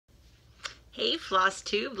Hey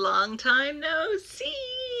Flosstube, long time no see.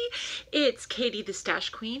 It's Katie the Stash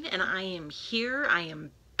Queen and I am here. I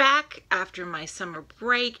am back after my summer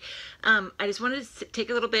break. I just wanted to take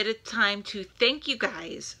a little bit of time to thank you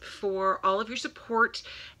guys for all of your support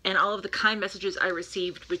and all of the kind messages I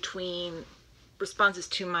received between responses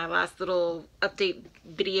to my last little update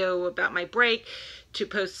video about my break to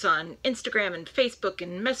posts on Instagram and Facebook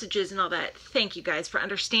and messages and all that. Thank you guys for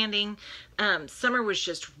understanding. Summer was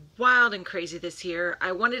just wild and crazy this year.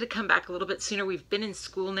 I wanted to come back a little bit sooner. We've been in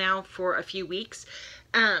school now for a few weeks,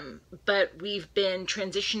 but we've been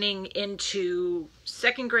transitioning into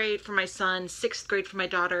second grade for my son, sixth grade for my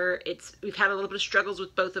daughter. We've had a little bit of struggles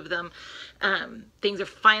with both of them. Things are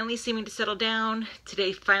finally seeming to settle down.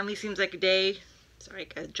 Today finally seems like a day. Sorry, I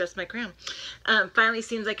gotta adjust my crown. Finally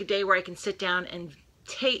seems like a day where I can sit down and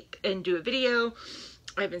tape and do a video.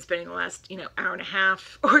 I've been spending the last, hour and a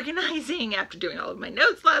half organizing after doing all of my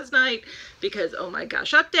notes last night because, oh my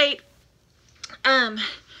gosh, update.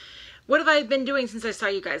 What have I been doing since I saw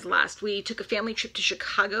you guys last? We took a family trip to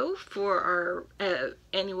Chicago for our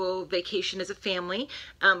annual vacation as a family.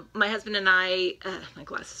 My husband and I, my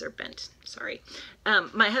glasses are bent, sorry.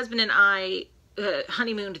 My husband and I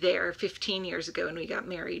honeymooned there 15 years ago and we got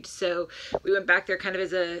married. So we went back there kind of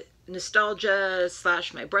as a nostalgia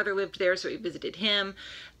 / my brother lived there, so we visited him.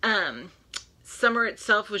 Summer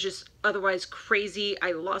itself was just otherwise crazy.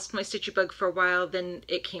 I lost my stitchy bug for a while, then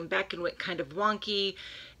it came back and went kind of wonky.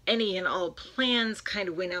 Any and all plans kind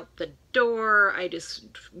of went out the door. I just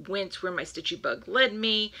went where my stitchy bug led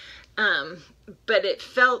me. But it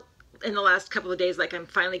felt in the last couple of days like I'm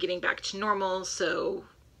finally getting back to normal, so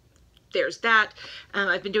there's that.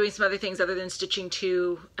 I've been doing some other things other than stitching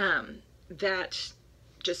too, that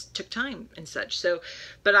just took time and such. So,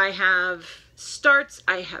 but I have starts,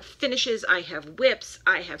 I have finishes, I have whips,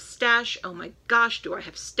 I have stash. Oh my gosh, do I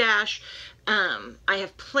have stash. I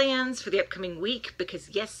have plans for the upcoming week because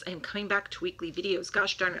yes, I'm coming back to weekly videos.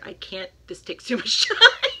 Gosh darn it, I can't, this takes too much time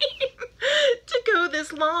to go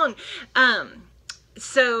this long.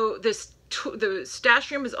 So the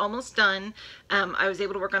stash room is almost done. I was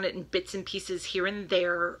able to work on it in bits and pieces here and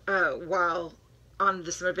there while on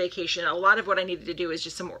the summer vacation. A lot of what I needed to do is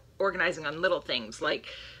just some organizing on little things like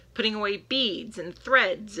putting away beads and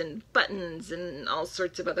threads and buttons and all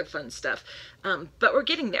sorts of other fun stuff. But we're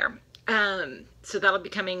getting there. So that'll be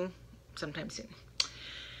coming sometime soon.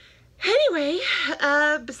 Anyway,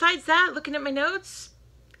 besides that, looking at my notes,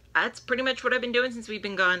 that's pretty much what I've been doing since we've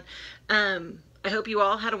been gone. I hope you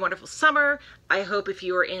all had a wonderful summer. I hope if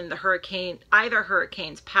you are in the either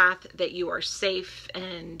hurricane's path, that you are safe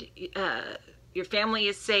and your family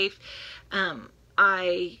is safe.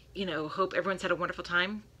 I, hope everyone's had a wonderful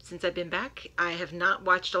time since I've been back. I have not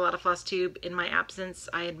watched a lot of Flosstube in my absence.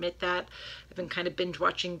 I admit that. I've been kind of binge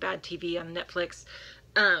watching bad TV on Netflix.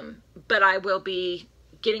 But I will be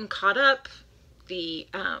getting caught up. The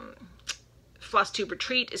Flosstube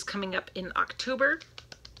retreat is coming up in October.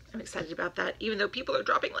 I'm excited about that, even though people are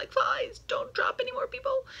dropping like flies. Don't drop any more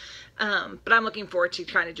people. But I'm looking forward to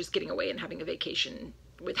kind of just getting away and having a vacation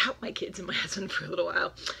without my kids and my husband for a little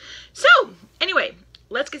while. So anyway,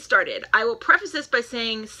 let's get started. I will preface this by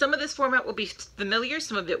saying some of this format will be familiar,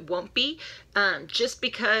 some of it won't be, just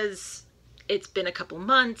because it's been a couple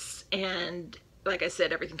months and like I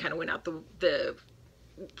said, everything kind of went out the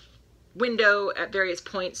window at various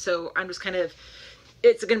points. So I'm just kind of,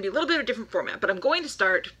 it's going to be a little bit of a different format, but I'm going to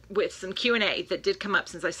start with some Q&A that did come up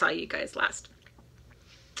since I saw you guys last.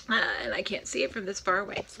 And I can't see it from this far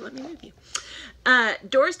away, so let me move you.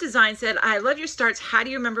 Doris Design said, I love your starts. How do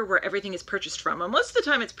you remember where everything is purchased from? Well, most of the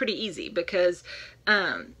time it's pretty easy because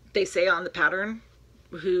they say on the pattern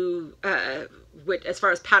as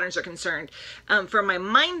far as patterns are concerned. For my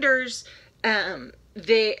minders, I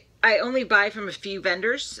only buy from a few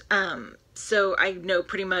vendors, so I know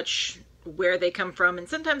pretty much where they come from, and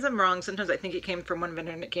sometimes I'm wrong. Sometimes I think it came from one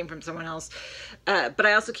vendor and it came from someone else. But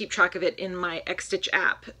I also keep track of it in my Xstitch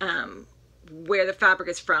app, where the fabric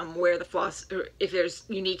is from, where the floss, or if there's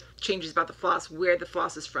unique changes about the floss, where the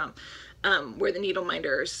floss is from, where the needle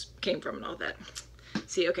minders came from and all that.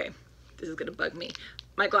 See, okay, this is gonna bug me.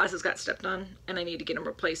 My glasses got stepped on and I need to get them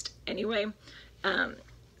replaced anyway.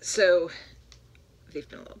 So they've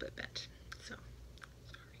been a little bit bent.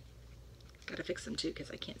 Gotta fix them too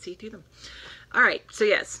because I can't see through them. All right, so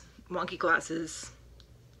yes, wonky glasses.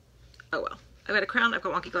 Oh well, I've got a crown, I've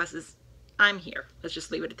got wonky glasses. I'm here. Let's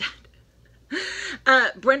just leave it at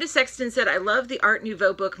that. Brenda Sexton said, I love the Art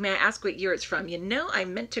Nouveau book. May I ask what year it's from? I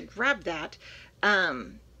meant to grab that,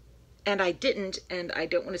 and I didn't, and I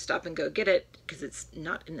don't want to stop and go get it because it's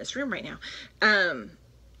not in this room right now.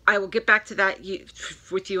 I will get back to that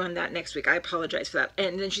with you on that next week. I apologize for that.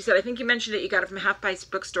 And then she said, I think you mentioned that you got it from a Half Price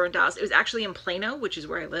bookstore in Dallas. It was actually in Plano, which is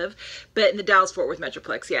where I live, but in the Dallas-Fort Worth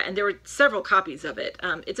Metroplex, yeah. And there were several copies of it.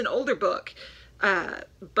 It's an older book,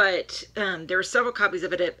 but there were several copies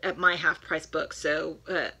of it at my Half Price book. So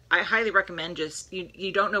I highly recommend just,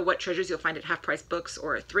 you don't know what treasures you'll find at Half Price books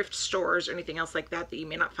or thrift stores or anything else like that that you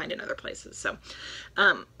may not find in other places. So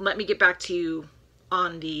let me get back to you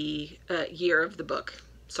on the year of the book.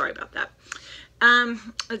 Sorry about that.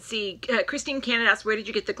 Let's see. Christine Cannon asked, where did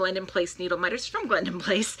you get the Glendon Place needle miters? From Glendon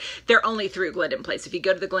Place. They're only through Glendon Place. If you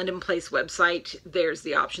go to the Glendon Place website, there's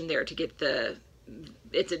the option there to get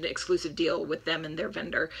it's an exclusive deal with them and their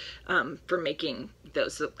vendor for making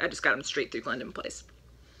those. So I just got them straight through Glendon Place.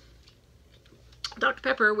 Dr.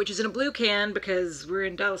 Pepper, which is in a blue can because we're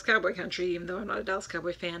in Dallas Cowboy country, even though I'm not a Dallas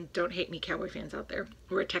Cowboy fan. Don't hate me, Cowboy fans out there.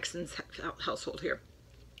 We're a Texans household here.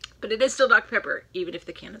 But it is still Dr. Pepper, even if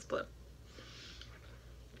the can is blue.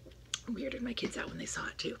 Weirded my kids out when they saw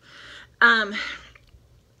it too.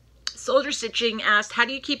 Soldier Stitching asked, how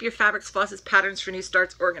do you keep your fabrics, flosses, patterns for new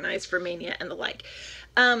starts organized for Mania and the like?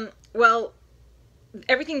 Well,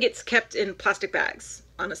 everything gets kept in plastic bags,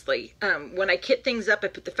 honestly. When I kit things up, I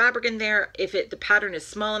put the fabric in there. If the pattern is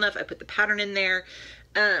small enough, I put the pattern in there.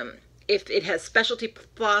 If it has specialty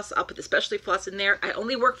floss, I'll put the specialty floss in there. I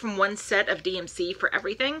only work from one set of DMC for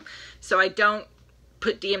everything, so I don't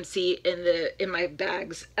put DMC in my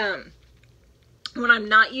bags. When I'm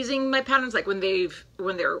not using my patterns, like when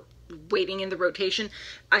they're waiting in the rotation,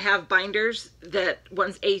 I have binders that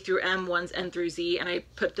one's A through M, one's N through Z, and I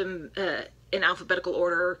put them in alphabetical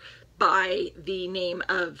order by the name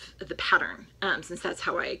of the pattern, since that's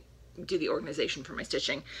how I do the organization for my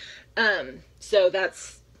stitching. So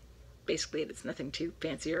that's basically it. It's nothing too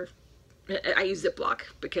fancy. I use Ziploc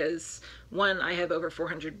because, one, I have over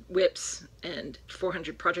 400 whips, and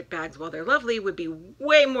 400 project bags, while they're lovely, would be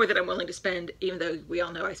way more than I'm willing to spend, even though we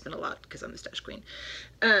all know I spend a lot because I'm the stash queen.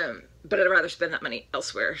 But I'd rather spend that money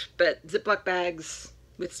elsewhere. But Ziploc bags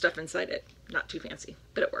with stuff inside it, not too fancy,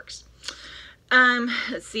 but it works.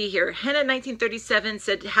 Let's see here. Henna 1937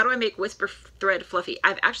 said, how do I make whisper thread fluffy?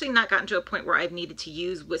 I've actually not gotten to a point where I've needed to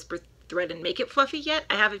use whisper thread and make it fluffy yet.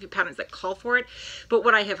 I have a few patterns that call for it, but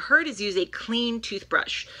what I have heard is use a clean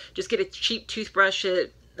toothbrush. Just get a cheap toothbrush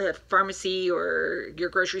at a pharmacy or your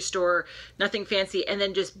grocery store, nothing fancy, and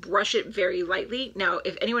then just brush it very lightly. Now,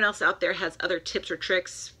 if anyone else out there has other tips or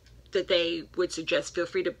tricks that they would suggest, feel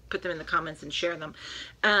free to put them in the comments and share them.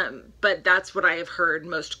 But that's what I have heard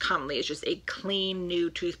most commonly, is just a clean new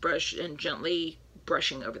toothbrush and gently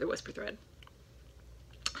brushing over the whisper thread.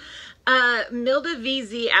 Milda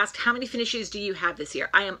VZ asked, how many finishes do you have this year?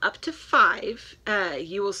 I am up to 5.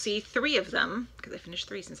 You will see 3 of them, because I finished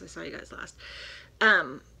 3 since I saw you guys last.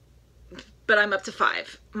 But I'm up to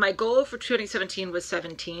 5. My goal for 2017 was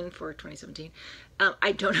 17 for 2017.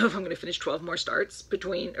 I don't know if I'm going to finish 12 more starts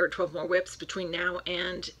 12 more whips between now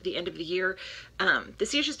and the end of the year.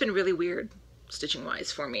 This year's just been really weird stitching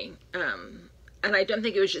wise for me. And I don't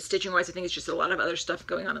think it was just stitching wise. I think it's just a lot of other stuff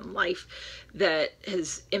going on in life that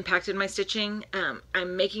has impacted my stitching.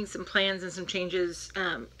 I'm making some plans and some changes,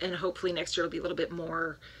 and hopefully next year will be a little bit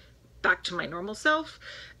more back to my normal self.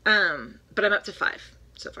 But I'm up to 5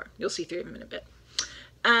 so far. You'll see 3 of them in a bit.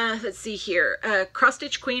 Let's see here. Cross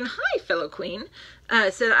Stitch Queen, hi fellow queen,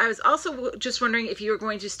 said, I was also just wondering if you were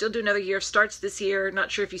going to still do another year of starts this year.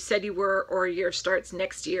 Not sure if you said you were, or a year of starts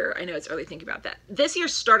next year. I know it's early thinking about that. This year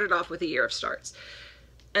started off with a year of starts,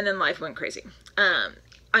 and then life went crazy.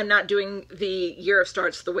 I'm not doing the year of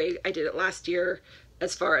starts the way I did it last year,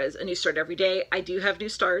 as far as a new start every day. I do have new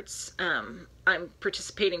starts. I'm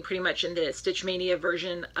participating pretty much in the Stitch Mania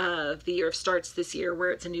version of the year of starts this year,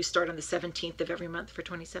 where it's a new start on the 17th of every month for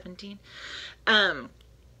 2017.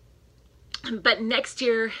 But next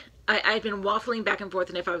year, I've been waffling back and forth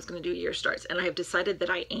on if I was going to do a year of starts, and I have decided that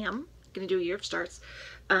I am going to do a year of starts,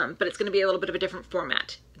 but it's going to be a little bit of a different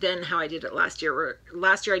format than how I did it last year, where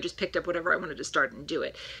last year I just picked up whatever I wanted to start and do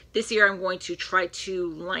it. This year I'm going to try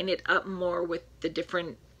to line it up more with the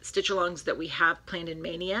different stitch-alongs that we have planned in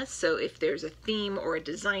Mania. So if there's a theme or a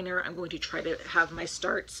designer, I'm going to try to have my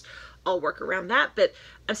starts all work around that, but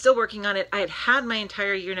I'm still working on it. I had my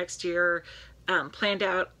entire year next year planned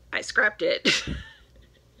out. I scrapped it,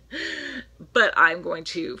 but I'm going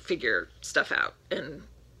to figure stuff out, and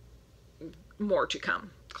more to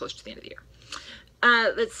come close to the end of the year.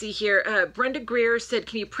 Let's see here. Brenda Greer said,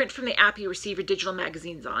 can you print from the app you receive your digital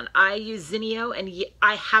magazines on? I use Zinio, and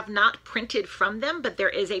I have not printed from them, but there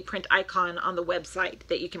is a print icon on the website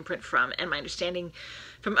that you can print from. And my understanding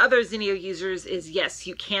from other Zinio users is, yes,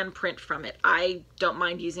 you can print from it. I don't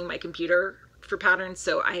mind using my computer for patterns,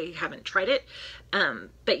 so I haven't tried it.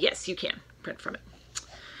 But yes, you can print from it.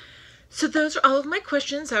 So those are all of my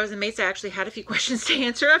questions. I was amazed I actually had a few questions to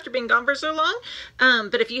answer after being gone for so long.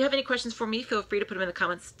 But if you have any questions for me, feel free to put them in the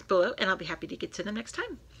comments below, and I'll be happy to get to them next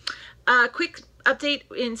time. Quick update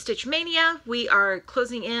in Stitch Mania. We are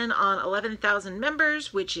closing in on 11,000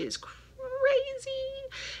 members, which is crazy.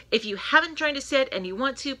 If you haven't joined us yet and you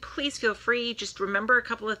want to, please feel free. Just remember a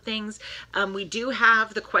couple of things. We do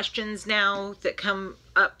have the questions now that come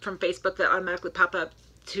up from Facebook that automatically pop up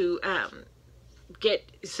to get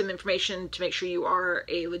some information to make sure you are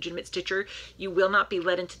a legitimate stitcher. You will not be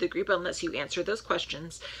let into the group unless you answer those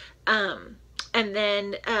questions. And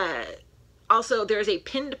then also, there's a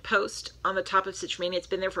pinned post on the top of Stitch Mania. It's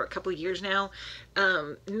been there for a couple of years now.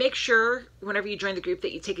 Make sure whenever you join the group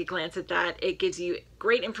that you take a glance at that. It gives you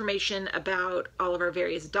great information about all of our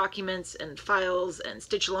various documents and files and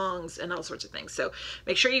stitch-alongs and all sorts of things. So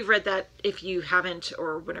make sure you've read that if you haven't,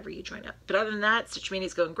 or whenever you join up. But other than that, Stitch Mania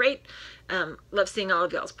is going great. Love seeing all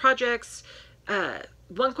of y'all's projects.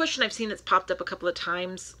 One question I've seen that's popped up a couple of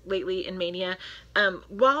times lately in Mania,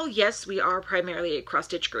 while yes, we are primarily a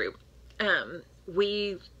cross-stitch group,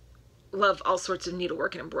 we love all sorts of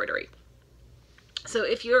needlework and embroidery. So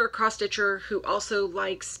if you're a cross-stitcher who also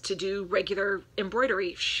likes to do regular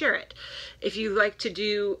embroidery, share it. If you like to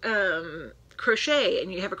do crochet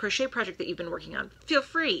and you have a crochet project that you've been working on, feel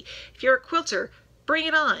free. If you're a quilter, bring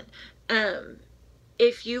it on.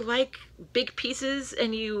 If you like big pieces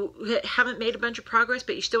and you haven't made a bunch of progress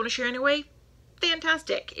but you still want to share anyway,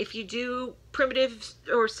 fantastic. If you do primitive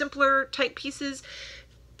or simpler type pieces,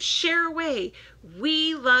 share away.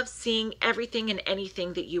 We love seeing everything and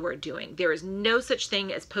anything that you are doing. There is no such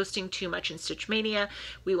thing as posting too much in Stitch Mania.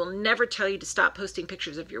 We will never tell you to stop posting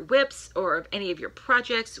pictures of your whips or of any of your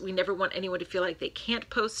projects. We never want anyone to feel like they can't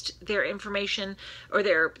post their information or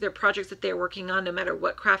their projects that they're working on, no matter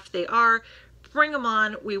what craft they are. Bring them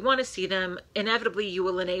on. We want to see them. Inevitably, you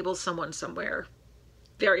will enable someone somewhere,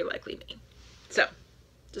 very likely me. So,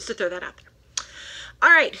 just to throw that out there. All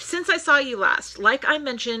right, since I saw you last, like I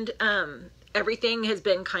mentioned, everything has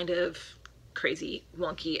been kind of crazy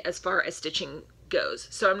wonky as far as stitching goes.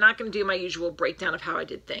 So I'm not going to do my usual breakdown of how I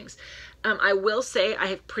did things. I will say I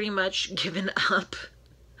have pretty much given up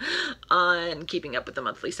on keeping up with the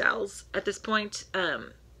monthly sales at this point.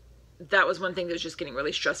 That was one thing that was just getting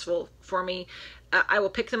really stressful for me. I will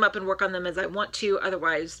pick them up and work on them as I want to.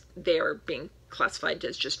 Otherwise, they are being classified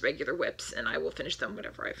as just regular whips, and I will finish them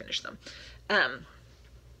whenever I finish them.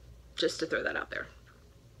 Just to throw that out there.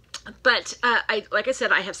 But like I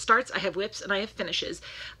said, I have starts, I have whips, and I have finishes.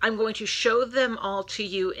 I'm going to show them all to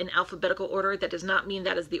you in alphabetical order. That does not mean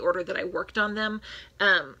that is the order that I worked on them.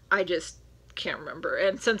 I just can't remember.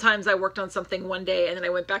 And sometimes I worked on something one day and then I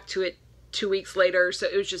went back to it 2 weeks later. So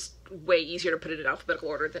it was just way easier to put it in alphabetical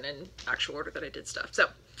order than in actual order that I did stuff. So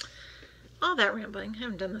all that rambling. I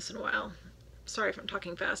haven't done this in a while. Sorry if I'm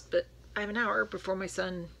talking fast, but I have an hour before my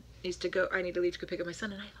son needs to go. I need to leave to go pick up my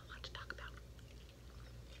son, and I have a lot to talk about.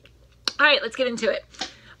 All right, let's get into it.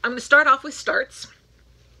 I'm going to start off with starts.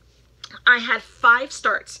 I had 5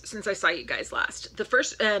 starts since I saw you guys last. The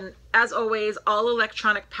first, and as always, all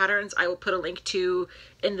electronic patterns I will put a link to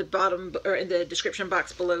in the bottom or in the description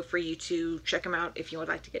box below for you to check them out if you would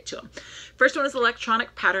like to get to them. First one is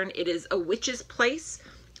electronic pattern. It is A Witch's Place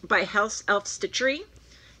by House Elf Stitchery.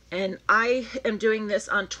 And I am doing this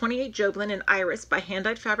on 28 Joblin and Iris by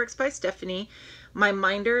Hand-Dyed Fabrics by Stephanie. My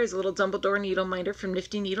minder is a little Dumbledore needle minder from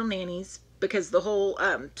Nifty Needle Nannies, because the whole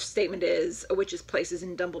statement is A Witch's Place is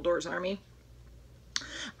in Dumbledore's army.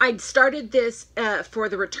 I started this for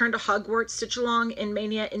the Return to Hogwarts stitch along in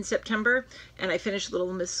Mania in September, and I finished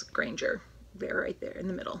Little Miss Granger there, right there in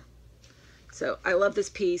the middle. So I love this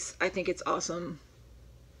piece. I think it's awesome.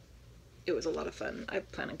 It was a lot of fun. I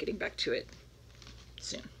plan on getting back to it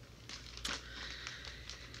soon.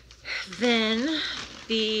 Then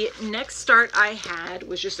the next start I had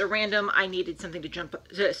was just a random, I needed something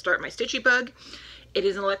to start my Stitchy Bug. It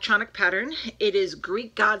is an electronic pattern. It is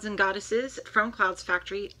Greek Gods and Goddesses from Clouds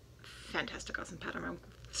Factory. Fantastic, awesome pattern. I'm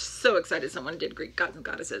so excited someone did Greek Gods and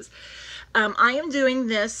Goddesses. I am doing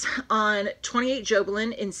this on 28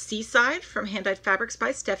 Joblin in Seaside from Hand-Dyed Fabrics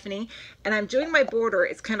by Stephanie, and I'm doing my border.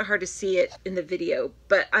 It's kind of hard to see it in the video,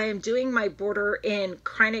 but I am doing my border in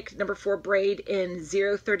Kreinik number 4 braid in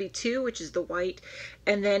 032, which is the white,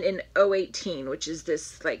 and then in 018, which is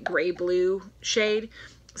this like gray blue shade.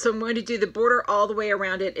 So I'm going to do the border all the way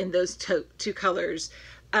around it in those two colors.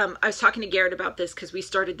 I was talking to Garrett about this because we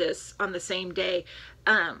started this on the same day.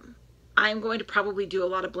 I'm going to probably do a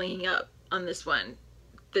lot of blinging up on this one.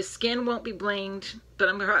 The skin won't be blinged,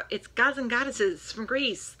 but it's Gods and Goddesses from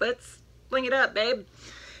Greece. Let's Bling it up, babe.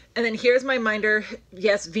 And then here's my minder.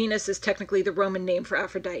 Yes, Venus is technically the Roman name for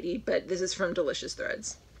Aphrodite, but this is from Delicious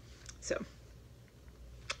Threads. So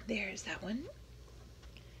there's that one.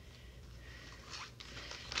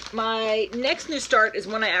 My next new start is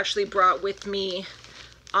one I actually brought with me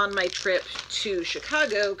on my trip to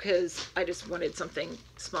Chicago because I just wanted something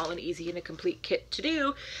small and easy and a complete kit to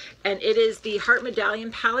do. And it is the Heart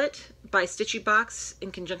Medallion palette by Stitchy Box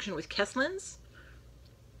in conjunction with Kesslins.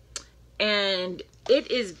 And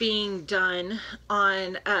it is being done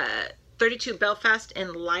on 32 Belfast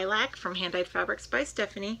and Lilac from Hand Dyed Fabrics by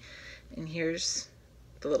Stephanie. And here's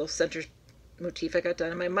the little center motif I got done.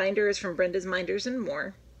 And my minder is from Brenda's Minders and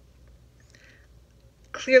More.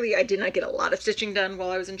 Clearly, I did not get a lot of stitching done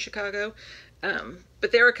while I was in Chicago,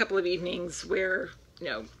 but there were a couple of evenings where, you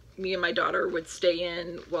know, me and my daughter would stay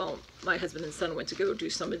in while my husband and son went to go do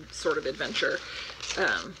some sort of adventure.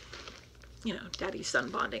 You know, daddy-son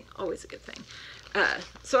bonding, always a good thing.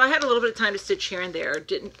 So I had a little bit of time to stitch here and there.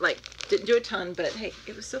 Didn't do a ton, but hey,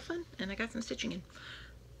 it was so fun, and I got some stitching in.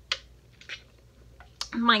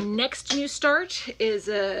 My next new start is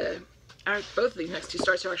both of these next two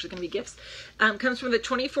starts are actually going to be gifts. Comes from the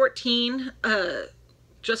 2014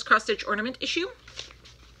 Just Cross Stitch Ornament issue.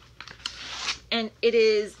 And it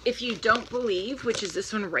is If You Don't Believe, which is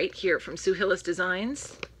this one right here from Sue Hillis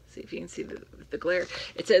Designs. See if you can see the glare.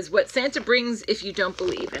 It says, what Santa brings if you don't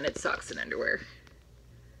believe, and it's socks and underwear.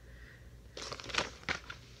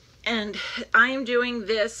 And I am doing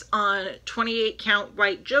this on 28 count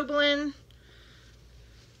white Jobelan.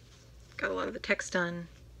 Got a lot of the text done.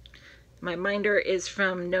 My minder is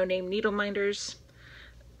from No Name Needle Minders.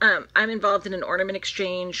 I'm involved in an ornament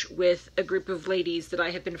exchange with a group of ladies that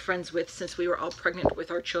I have been friends with since we were all pregnant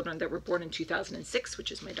with our children that were born in 2006,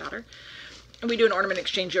 which is my daughter. And we do an ornament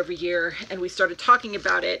exchange every year, and we started talking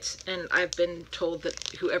about it, and I've been told that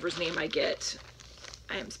whoever's name I get,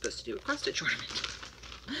 I am supposed to do a cross-stitch ornament.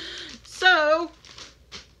 So,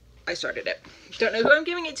 I started it. Don't know who I'm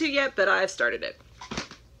giving it to yet, but I've started it.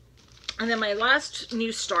 And then my last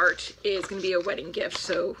new start is going to be a wedding gift.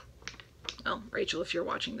 So, well, Rachel, if you're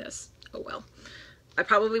watching this, oh well. I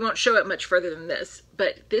probably won't show it much further than this,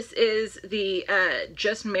 but this is the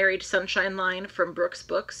Just Married Sunshine line from Brooks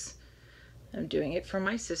Books. I'm doing it for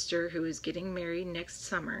my sister who is getting married next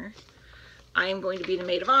summer. I am going to be the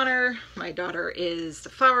maid of honor. My daughter is the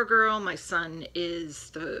flower girl. My son is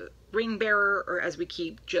the ring bearer, or as we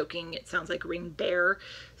keep joking, it sounds like ring bear.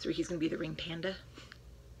 So he's going to be the ring panda.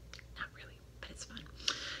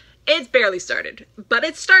 It's barely started, but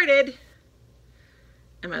it started.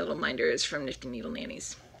 And my little minder is from Nifty Needle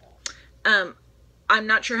Nannies. I'm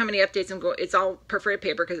not sure how many updates I'm going. It's all perforated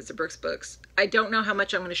paper because it's a Brooks Books. I don't know how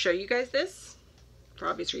much I'm going to show you guys this, for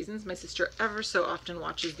obvious reasons. My sister ever so often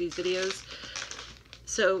watches these videos.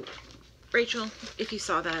 So, Rachel, if you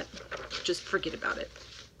saw that, just forget about it,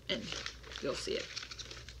 and you'll see it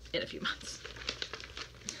in a few months.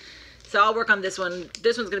 So I'll work on this one.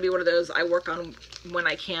 This one's going to be one of those I work on when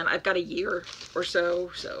I can. I've got a year or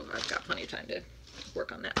so I've got plenty of time to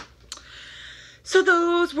work on that. So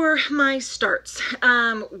those were my starts.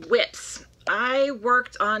 Whips. I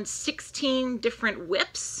worked on 16 different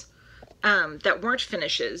whips that weren't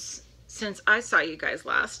finishes since I saw you guys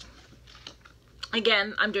last.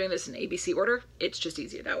 Again, I'm doing this in ABC order. It's just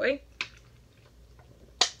easier that way.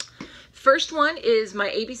 First one is my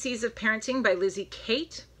ABCs of Parenting by Lizzie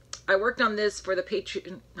Kate. I worked on this for the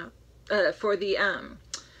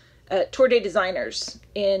Tour Day Designers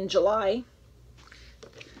in July,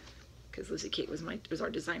 because Lizzie Kate was our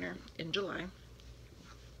designer in July.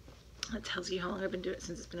 That tells you how long I've been doing it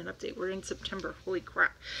since it's been an update. We're in September. Holy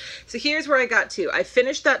crap. So here's where I got to. I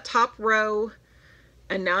finished that top row,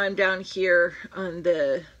 and now I'm down here on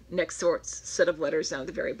the next set of letters down at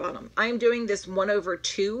the very bottom. I am doing this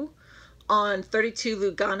 1/2 on 32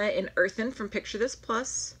 Lugana in Earthen from Picture This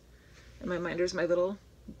Plus. And my minder is my little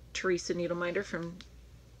Teresa needle minder from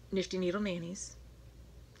Nifty Needle Nannies.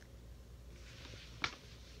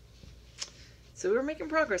 So we're making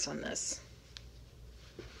progress on this.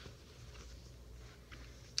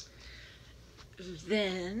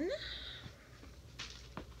 Then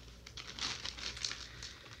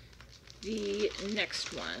the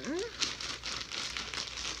next one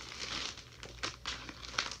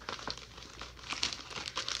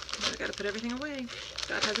I gotta put everything away.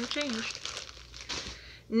 That hasn't changed.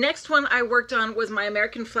 Next one I worked on was my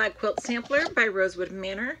American Flag Quilt Sampler by Rosewood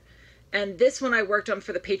Manor. And this one I worked on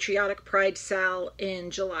for the Patriotic Pride Sal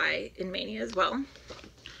in July in Mania as well.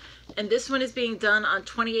 And this one is being done on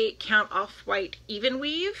 28 count off-white even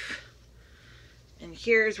weave. And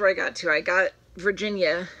here's where I got to. I got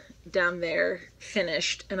Virginia down there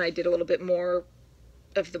finished, and I did a little bit more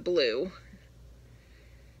of the blue.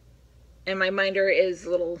 And my minder is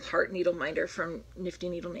a little heart needle minder from Nifty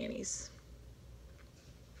Needle Nannies.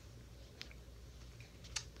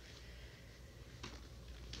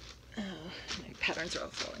 My patterns are all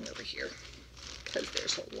falling over here because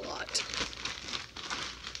there's a lot.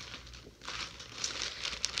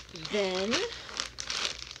 Then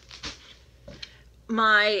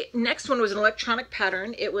my next one was an electronic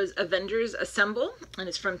pattern. It was Avengers Assemble, and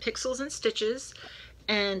it's from Pixels and Stitches.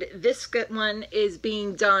 And this one is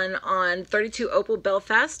being done on 32 Opal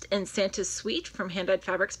Belfast and Santa's Suite from Hand Dyed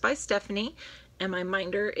Fabrics by Stephanie. And my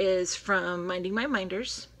minder is from Minding My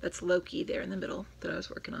Minders. That's Loki there in the middle that I was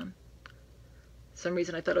working on. For some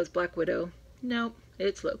reason I thought it was Black Widow. Nope,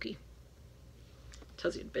 it's Loki.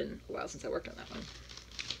 Tells you it's been a while since I worked on that one.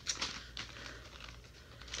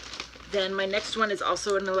 Then my next one is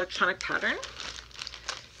also an electronic pattern.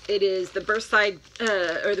 It is the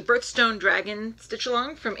the Birthstone Dragon Stitch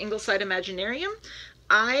Along from Ingleside Imaginarium.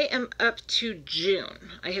 I am up to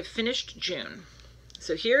June. I have finished June.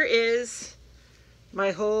 So here is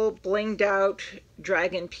my whole blinged out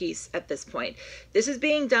dragon piece at this point. This is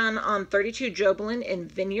being done on 32 Jobelin in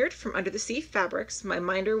Vineyard from Under the Sea Fabrics. My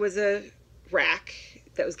minder was a rack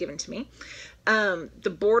that was given to me.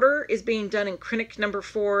 The border is being done in Krennic number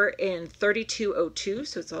 4 in 3202,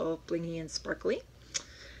 so it's all blingy and sparkly.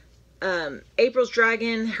 April's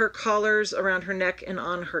dragon, her collars around her neck and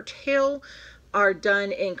on her tail are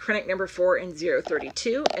done in Krennic number 4 in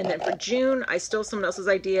 032. And then for June, I stole someone else's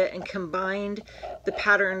idea and combined the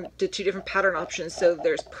pattern, the two different pattern options. So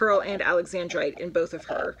there's pearl and alexandrite in both of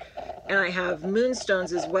her. And I have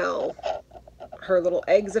moonstones as well. Her little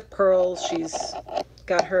eggs of pearl. She's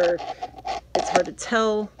got her, it's hard to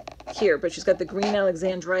tell here, but she's got the green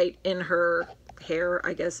alexandrite in her hair,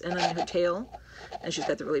 I guess, and on her tail. And she's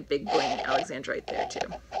got the really big bling alexandrite there too.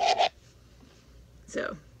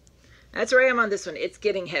 So that's where I am on this one. It's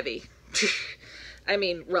getting heavy. I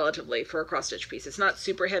mean, relatively for a cross stitch piece. It's not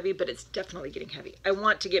super heavy, but it's definitely getting heavy. I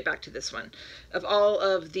want to get back to this one. Of all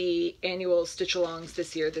of the annual stitch alongs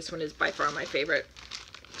this year, this one is by far my favorite.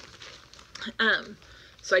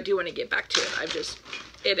 So I do want to get back to it.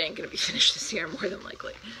 It ain't going to be finished this year, more than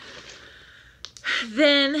likely.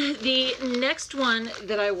 Then the next one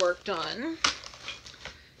that I worked on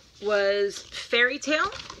was Fairy Tale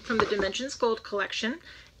from the Dimensions Gold collection.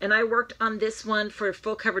 And I worked on this one for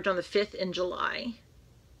full coverage on the 5th in July.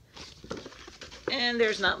 And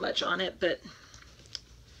there's not much on it, but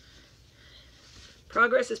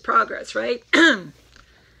progress is progress, right?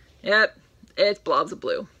 Yep, it's blobs of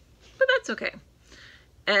blue, but that's okay.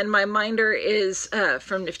 And my minder is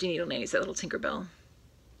from Nifty Needle Nannies, that little Tinkerbell.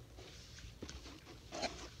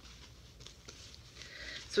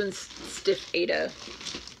 This one's Stiff Ada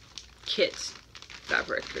Kit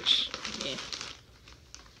fabric, which, yeah.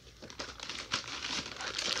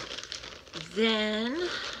 Then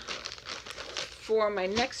for my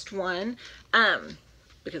next one,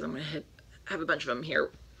 because I'm going to have a bunch of them here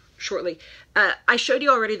shortly, I showed you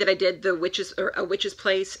already that I did the A Witch's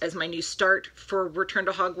Place as my new start for Return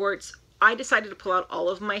to Hogwarts. I decided to pull out all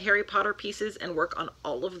of my Harry Potter pieces and work on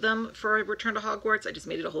all of them for Return to Hogwarts. I just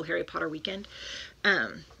made it a whole Harry Potter weekend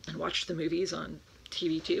and watched the movies on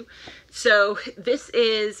TV too. So this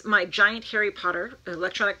is my giant Harry Potter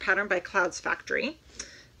electronic pattern by Clouds Factory.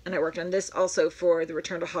 And I worked on this also for the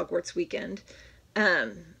Return to Hogwarts weekend.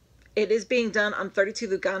 It is being done on 32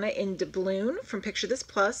 Lugana in doubloon from Picture This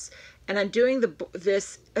Plus. And I'm doing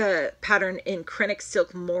this pattern in Krennic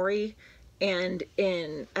Silk Mori and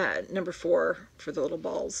in number 4 for the little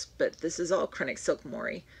balls. But this is all Krennic Silk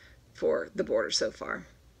Mori for the border so far.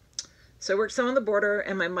 So I worked some on the border,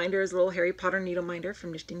 and my minder is a little Harry Potter needle minder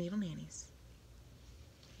from Nifty Needle Nannies.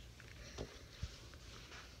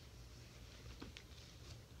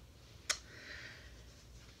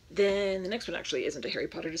 Then the next one actually isn't a Harry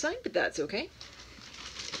Potter design, but that's okay.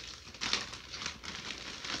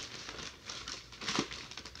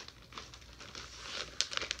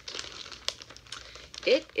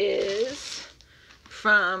 It is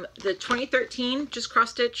from the 2013 Just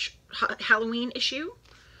Cross Stitch Halloween issue.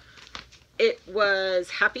 It was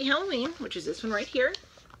Happy Halloween, which is this one right here.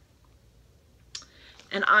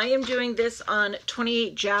 And I am doing this on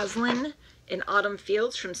 28 Jaslyn in Autumn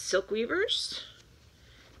Fields from Silk Weavers.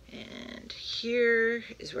 And here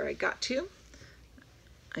is where I got to.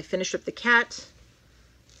 I finished up the cat.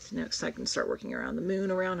 So next I can start working around the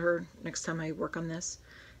moon around her next time I work on this.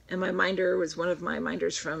 And my minder was one of my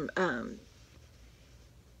minders from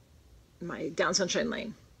my Down Sunshine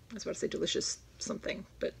Lane. I was about to say Delicious something,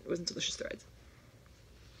 but it wasn't Delicious Threads.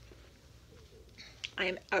 I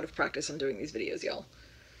am out of practice on doing these videos, y'all.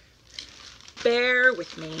 Bear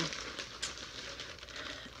with me.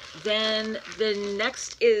 Then the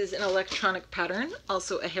next is an electronic pattern,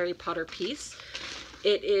 also a Harry Potter piece.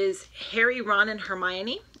 It is Harry, Ron, and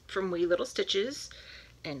Hermione from Wee Little Stitches.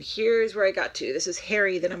 And here's where I got to. This is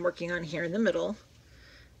Harry that I'm working on here in the middle.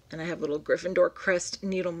 And I have a little Gryffindor crest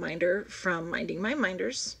needle minder from Minding My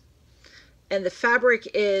Minders. And the fabric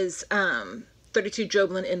is 32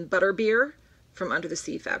 Joblin in Butterbeer from Under the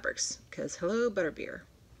Sea Fabrics. Because hello, Butterbeer.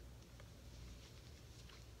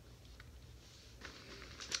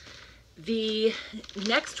 The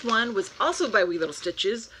next one was also by Wee Little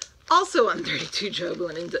Stitches, also on 32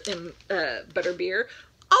 Joblin in Butterbeer,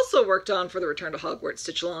 also worked on for the Return to Hogwarts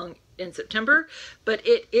Stitch Along in September, but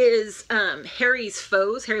it is Harry's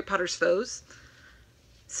Foes, Harry Potter's Foes.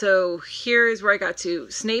 So here is where I got to.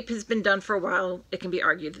 Snape has been done for a while. It can be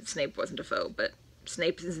argued that Snape wasn't a foe, but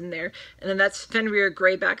Snape is in there. And then that's Fenrir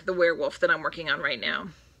Greyback the Werewolf that I'm working on right now.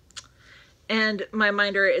 And my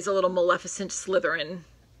minder is a little Maleficent Slytherin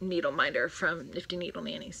needle minder from Nifty Needle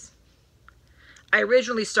Nannies. I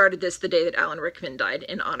originally started this the day that Alan Rickman died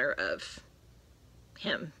in honor of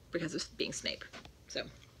him because of being Snape. So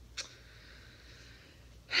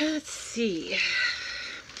let's see.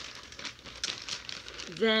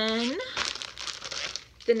 Then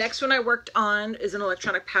the next one I worked on is an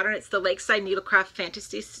electronic pattern. It's the Lakeside Needlecraft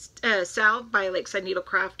Fantasy Salve by Lakeside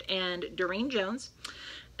Needlecraft and Doreen Jones.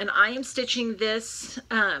 And I am stitching this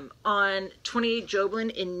on 28 Joblin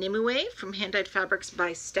in Nimue from Hand Dyed Fabrics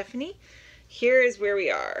by Stephanie. Here is where we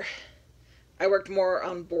are. I worked more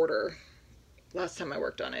on border last time I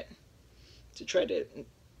worked on it to try to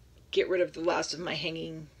get rid of the last of my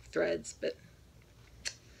hanging threads.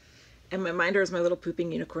 And my minder is my little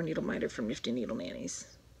pooping unicorn needle minder from Nifty Needle Nannies.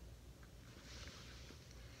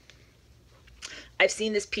 I've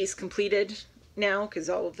seen this piece completed now because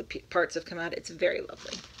all of the parts have come out. It's very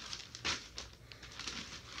lovely.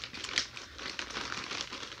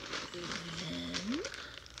 Then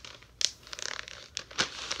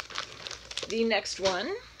the next one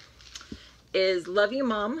is Love You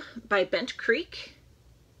Mom by Bent Creek.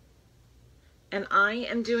 And I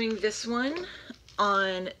am doing this one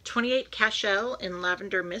on 28 Cashel in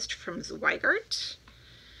Lavender Mist from Zweigart.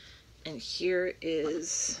 And here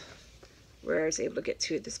is where I was able to get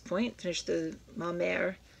to at this point. Finish the Ma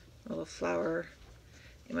Mère, little flower.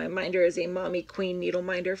 And my minder is a Mommy Queen needle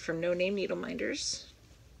minder from No Name Needle Minders,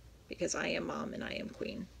 because I am mom and I am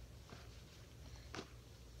queen.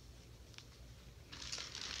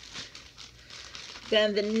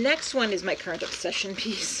 Then the next one is my current obsession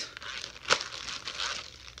piece.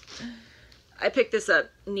 I picked this up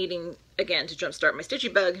needing, again, to jumpstart my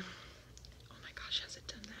stitchy bug. Oh my gosh, has it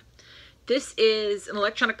done that? This is an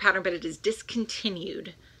electronic pattern, but it is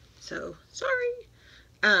discontinued. So, sorry.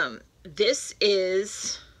 This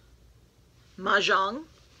is Mahjong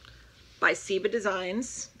by Siba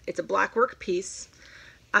Designs. It's a black work piece.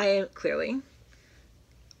 I am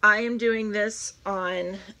doing this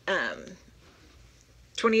on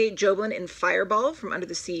 28 Joblin in Fireball from Under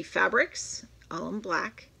the Sea Fabrics, all in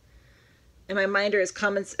black. And my minder is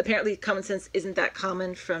common. Apparently Common Sense isn't that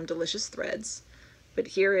common from Delicious Threads. But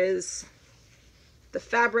here is the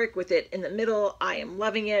fabric with it in the middle. I am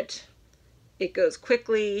loving it. It goes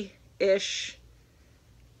quickly-ish.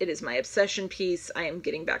 It is my obsession piece. I am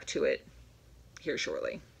getting back to it here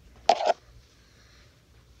shortly.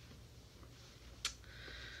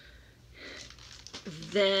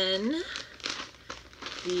 Then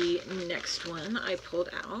the next one I pulled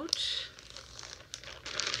out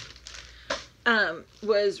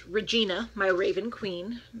was Regina, My Raven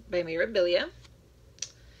Queen by Mirabilia.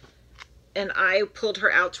 And I pulled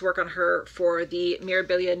her out to work on her for the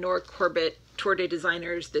Mirabilia Nora Corbett Tour de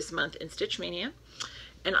Designers this month in Stitch Mania.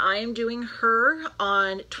 And I am doing her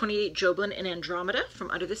on 28 Joblin in Andromeda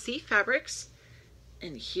from Under the Sea Fabrics.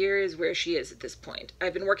 And here is where she is at this point.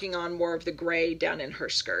 I've been working on more of the gray down in her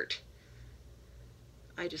skirt.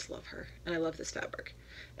 I just love her, and I love this fabric.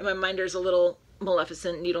 And my minder is a little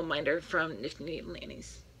Maleficent needle minder from Nifty Needle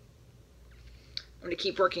Nannies. I'm going to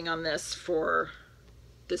keep working on this for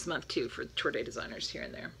this month too, for Tour Day Designers here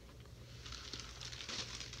and there.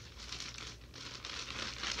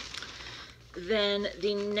 Then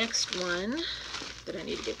the next one that I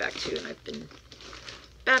need to get back to, and I've been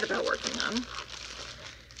bad about working on,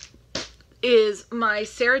 is my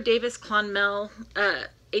Sarah Davis Clonmel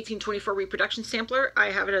 1824 reproduction sampler.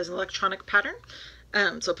 I have it as an electronic pattern,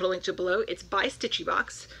 so I'll put a link to it below. It's by Stitchy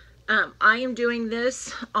Box. I am doing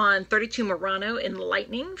this on 32 Murano in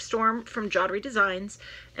Lightning Storm from Joddery Designs,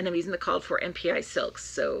 and I'm using the called for MPI silks.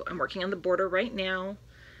 So I'm working on the border right now,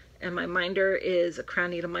 And my minder is a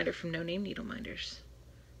crown needle minder from No Name Needle Minders.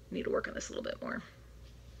 Need to work on this a little bit more.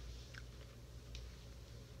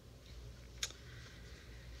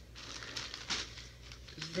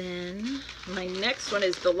 Then my next one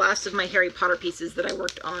is the last of my Harry Potter pieces that I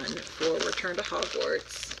worked on for Return to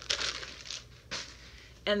Hogwarts.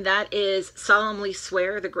 And that is Solemnly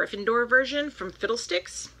Swear, the Gryffindor version from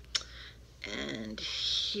Fiddlesticks. And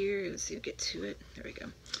here, let's see, we'll get to it. There we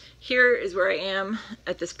go. Here is where I am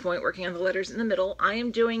at this point, working on the letters in the middle. I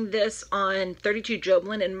am doing this on 32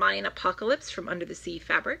 Joblin and Mayan Apocalypse from Under the Sea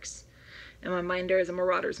Fabrics. And my minder is a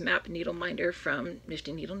Marauder's Map needle minder from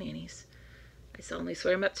Nifty Needle Nannies. I solemnly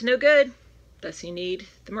swear I'm up to no good. Thus you need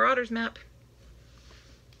the Marauder's Map.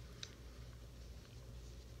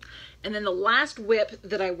 And then the last whip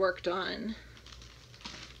that I worked on,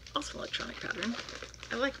 also an electronic pattern.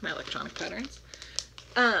 I like my electronic patterns.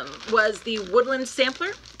 Was the Woodland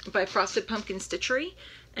Sampler by Frosted Pumpkin Stitchery.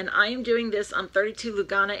 And I am doing this on 32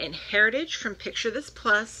 Lugana and Heritage from Picture This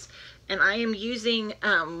Plus. And I am using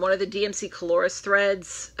one of the DMC Coloris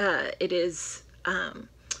threads. It is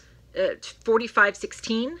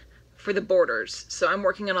 4516 for the borders. So I'm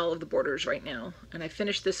working on all of the borders right now. And I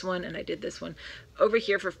finished this one and I did this one. Over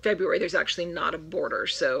here for February, there's actually not a border.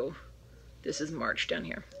 So this is March down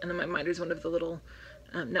here. And then my minder is one of the little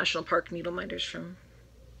National Park needle minders from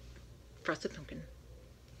Frosted Pumpkin.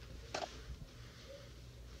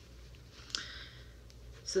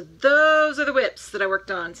 So those are the whips that I worked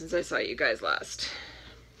on since I saw you guys last.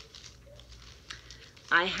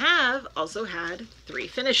 I have also had 3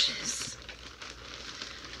 finishes.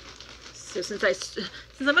 So since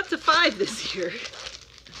I'm up to 5 this year,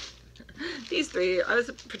 these 3, I was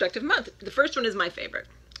a productive month. The first one is my favorite,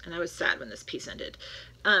 and I was sad when this piece ended.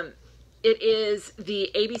 It is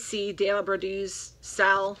the ABC de la Broduse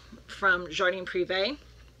Sal from Jardin Privé.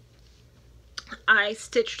 I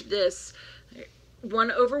stitched this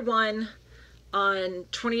 1/1 on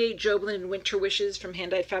 28 Joblin and Winter Wishes from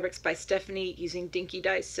Hand Dyed Fabrics by Stephanie using Dinky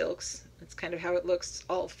Dye Silks. That's kind of how it looks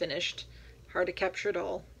all finished. Hard to capture it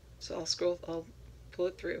all, so I'll pull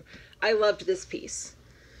it through. I loved this piece.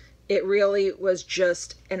 It really was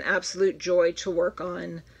just an absolute joy to work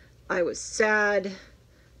on. I was sad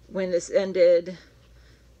when this ended.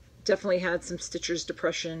 Definitely had some stitcher's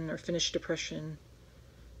depression or finish depression.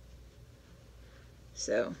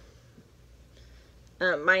 So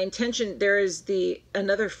my intention, there is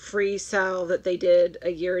another free sal that they did a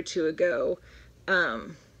year or 2 ago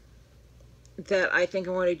that I think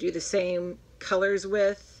I want to do the same colors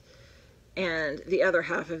with, and the other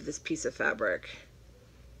half of this piece of fabric.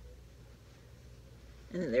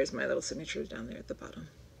 And then there's my little signatures down there at the bottom.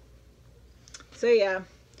 So yeah,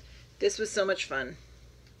 this was so much fun.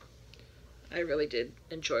 I really did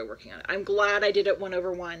enjoy working on it. I'm glad I did it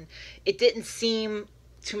 1/1. It didn't seem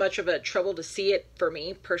too much of a trouble to see it for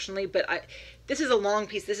me personally, but this is a long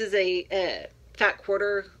piece. This is a fat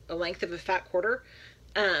quarter, a length of a fat quarter.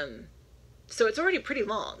 So it's already pretty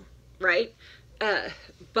long, right?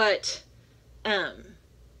 But can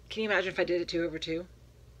you imagine if I did it 2/2?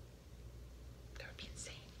 That would be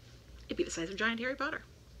insane. It'd be the size of giant Harry Potter.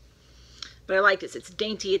 But I like this. It's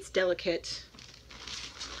dainty, it's delicate.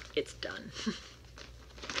 It's done.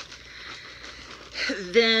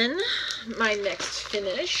 Then my next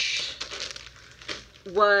finish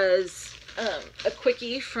was a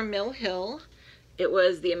quickie from Mill Hill. It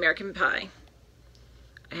was the American Pie.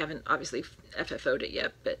 I haven't obviously FFO'd it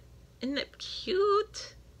yet, but isn't it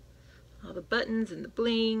cute? All the buttons and the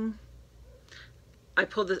bling. I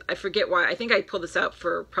pulled this, I forget why. I think I pulled this out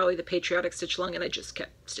for probably the Patriotic Stitch Along, and I just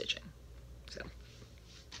kept stitching. So,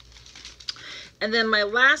 and then my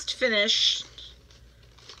last finish,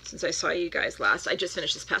 since I saw you guys last, I just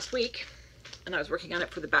finished this past week, and I was working on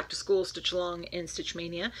it for the Back to School Stitch Along and Stitch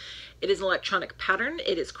Mania. It is an electronic pattern.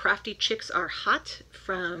 It is Crafty Chicks Are Hot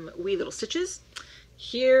from Wee Little Stitches.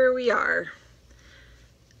 Here we are.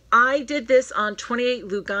 I did this on 28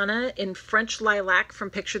 Lugana in French Lilac from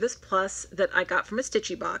Picture This Plus that I got from a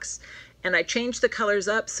Stitchy box. And I changed the colors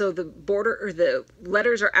up so the border or the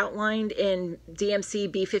letters are outlined in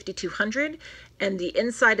DMC B5200, and the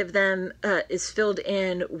inside of them is filled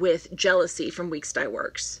in with Jealousy from Weeks Dye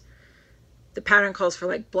Works. The pattern calls for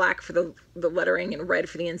like black for the lettering and red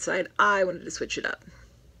for the inside. I wanted to switch it up.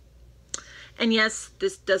 And yes,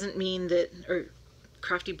 this doesn't mean that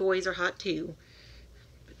crafty boys are hot too,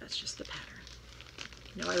 but that's just the pattern.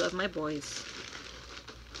 You know, I love my boys.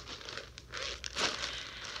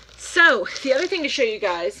 So the other thing to show you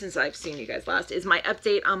guys, since I've seen you guys last, is my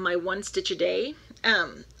update on my 1 stitch a day.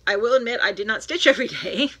 I will admit I did not stitch every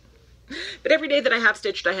day, but every day that I have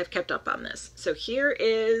stitched, I have kept up on this. So here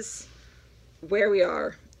is where we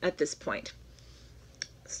are at this point.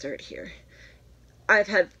 Let's start here. I've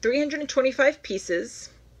had 325 pieces,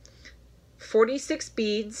 46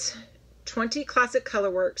 beads, 20 classic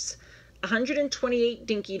colorworks, 128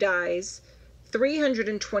 dinky dies,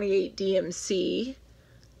 328 DMC,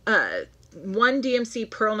 1 DMC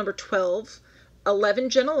pearl number 12, 11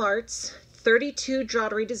 gentle arts, 32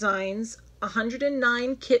 drapery designs,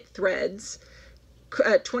 109 kit threads,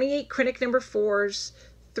 28 Krennic number 4s,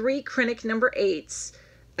 3 Krennic number 8s,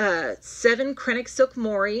 7 Krennic silk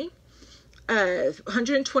mori,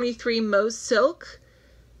 123 Mose silk,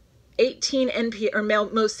 18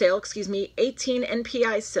 Mose sail, excuse me, 18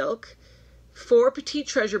 NPI silk, 4 petite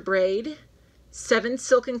treasure braid, 7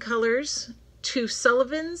 silken colors, 2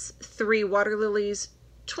 Sullivans, 3 water lilies,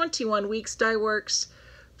 21 weeks dye works,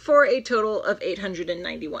 for a total of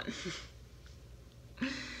 891.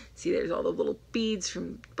 See, there's all the little beads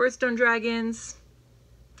from Birthstone Dragons,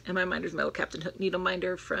 and my Minder's Metal Captain Hook needle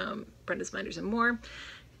minder from Brenda's Minders and More.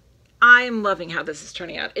 I am loving how this is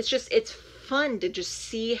turning out. It's fun to just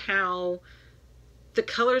see how the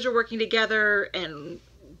colors are working together and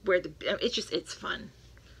where it's fun.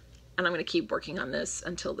 And I'm going to keep working on this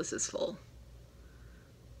until this is full.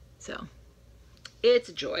 So, it's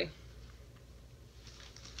a joy.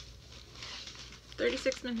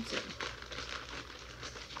 36 minutes in.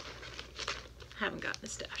 Haven't gotten a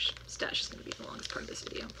stash. Stash is going to be the longest part of this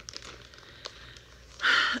video.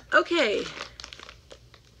 Okay.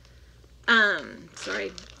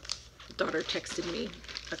 Sorry. Daughter texted me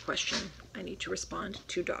a question. I need to respond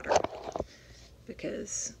to daughter.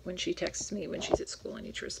 Because when she texts me when she's at school, I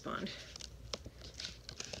need to respond.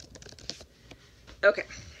 Okay.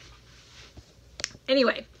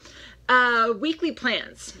 Anyway, weekly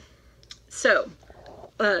plans. So,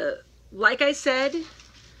 like I said,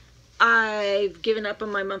 I've given up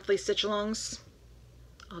on my monthly stitch-alongs.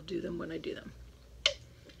 I'll do them when I do them.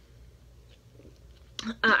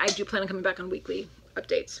 I do plan on coming back on weekly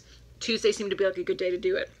updates. Tuesdays seem to be like a good day to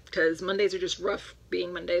do it, because Mondays are just rough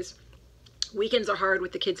being Mondays. Weekends are hard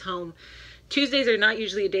with the kids home. Tuesdays are not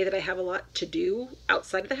usually a day that I have a lot to do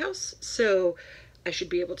outside of the house, so I should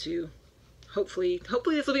be able to, hopefully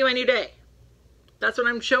this will be my new day. That's what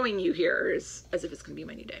I'm showing you here, is as if it's going to be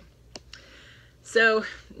my new day. So,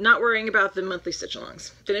 not worrying about the monthly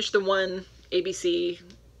stitch-alongs. Finish the one ABC,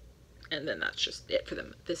 and then that's just it for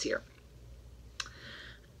them this year.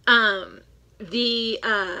 The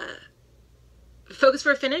focus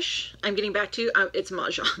for a finish, I'm getting back to, it's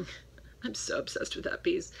Mahjong. I'm so obsessed with that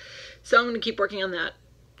piece. So I'm going to keep working on that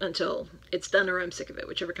until it's done or I'm sick of it,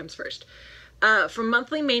 whichever comes first. For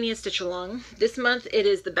monthly Mania stitch-along, this month it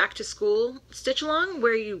is the back to school stitch-along,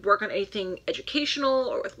 where you work on anything educational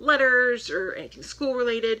or with letters or anything school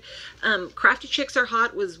related. Crafty Chicks Are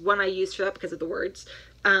Hot was one I used for that because of the words.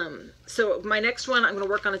 So my next one I'm going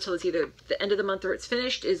to work on until it's either the end of the month or it's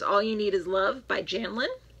finished is All You Need Is Love by Janlyn.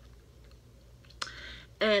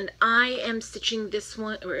 And I am stitching this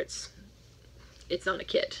one, or it's on a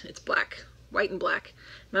kit. It's black, white and black.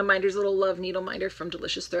 My Minder's Little Love needle minder from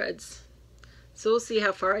Delicious Threads. So we'll see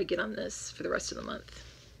how far I get on this for the rest of the month.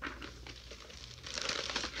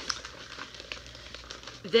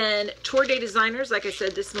 Then Tour Day Designers, like I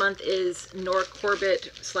said, this month is Nora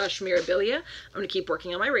Corbett / Mirabilia. I'm going to keep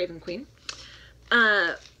working on my Raven Queen.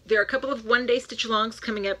 There are a couple of one-day stitch-alongs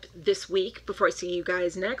coming up this week before I see you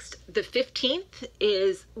guys next. The 15th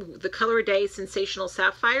is the Color a Day Sensational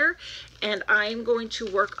Sapphire, and I'm going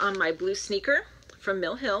to work on my blue sneaker from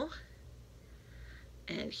Mill Hill.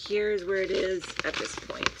 And here's where it is at this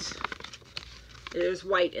point. There's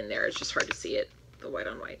white in there. It's just hard to see it, the white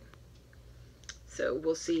on white. So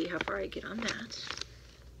we'll see how far I get on that.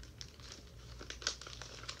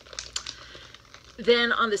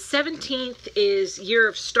 Then on the 17th is Year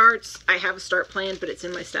of Starts. I have a start planned, but it's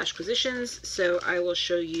in my stash positions, so I will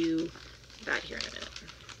show you that here in a minute.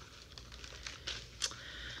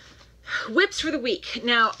 Whips for the week.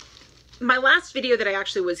 Now, my last video that I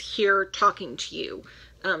actually was here talking to you,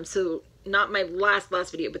 so not my last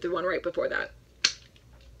video, but the one right before that,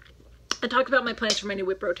 I talked about my plans for my new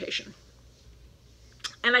whip rotation.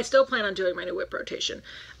 And I still plan on doing my new whip rotation.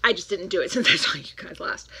 I just didn't do it since I saw you guys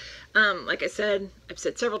last. Like I said, I've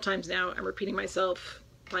said several times now, I'm repeating myself.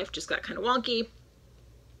 Life just got kind of wonky.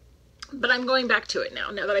 But I'm going back to it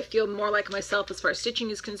now. Now that I feel more like myself as far as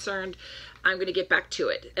stitching is concerned, I'm going to get back to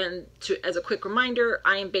it. And as a quick reminder,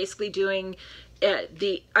 I am basically doing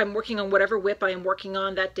I'm working on whatever whip I am working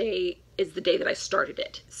on that day is the day that I started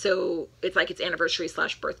it. So it's like it's anniversary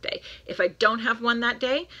 / birthday. If I don't have one that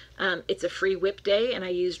day, it's a free whip day, and I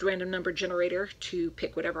used random number generator to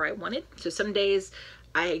pick whatever I wanted. So some days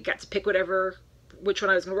I got to pick whatever which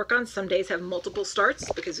one I was going to work on. Some days have multiple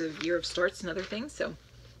starts because of year of starts and other things. So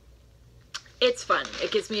it's fun.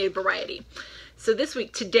 It gives me a variety. So this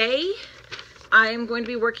week, today, I am going to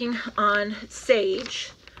be working on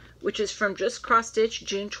Sage, which is from Just Cross Stitch,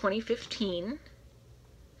 June 2015.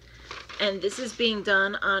 And this is being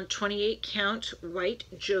done on 28 count white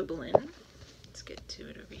Jobelin. Let's get to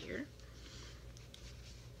it over here.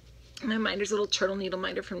 My minder's a little turtle needle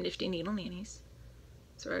minder from Nifty Needle Nannies.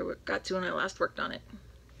 That's where I got to when I last worked on it.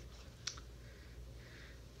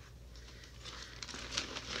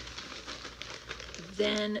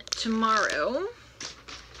 Then tomorrow,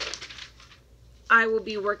 I will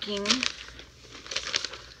be working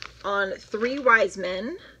on 3 Wise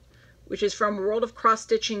Men, which is from World of Cross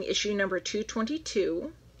Stitching issue number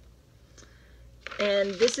 222.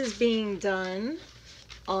 And this is being done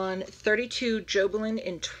on 32 Jobelin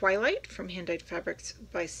in Twilight from Hand Dyed Fabrics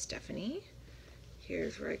by Stephanie.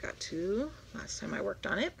 Here's where I got to last time I worked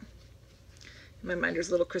on it. My minder's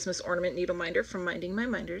a little Christmas ornament needle minder from Minding My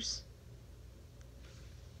Minders.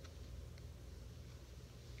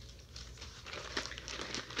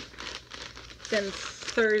 Then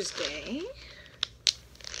Thursday,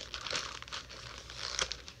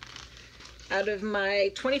 out of my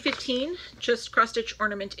 2015 Just Cross Stitch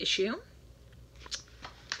Ornament issue,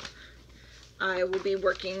 I will be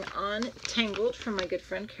working on Tangled from my good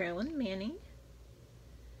friend Carolyn Manning.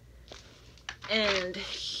 And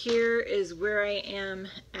here is where I am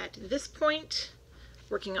at this point,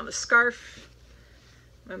 working on the scarf.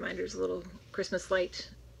 My minder's a little Christmas light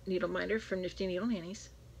needle minder from Nifty Needle Nannies.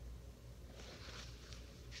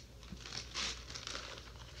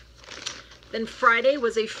 Then Friday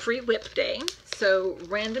was a free whip day. So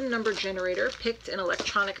random number generator picked an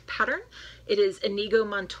electronic pattern. It is Inigo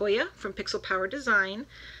Montoya from Pixel Power Design.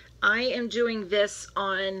 I am doing this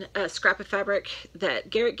on a scrap of fabric that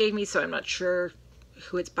Garrett gave me, so I'm not sure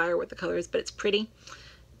who it's by or what the color is, but it's pretty.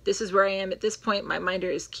 This is where I am at this point. My minder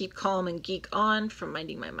is Keep Calm and Geek On from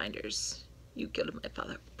Minding My Minders. You killed my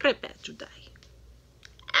father. Prepare to die.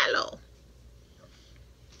 Hello.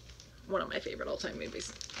 One of my favorite all-time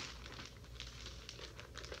movies.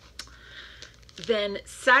 Then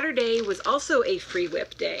Saturday was also a free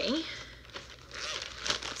whip day.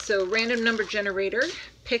 So random number generator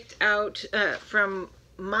picked out from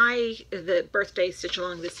the birthday stitch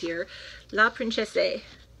along this year, La Princesse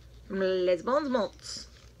from Les Bons Monts.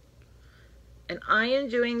 And I am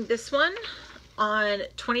doing this one on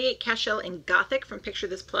 28 Cashel in Gothic from Picture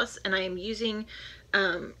This Plus, and I am using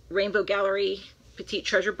Rainbow Gallery Petite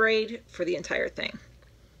Treasure Braid for the entire thing.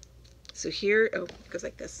 So here, oh, it goes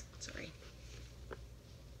like this, sorry.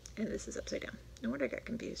 And this is upside down. No wonder I got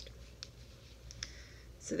confused.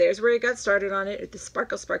 So there's where I got started on it, with the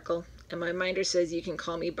Sparkle Sparkle. And my minder says, you can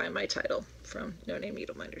call me by my title, from No Name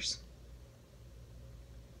Needle Minders.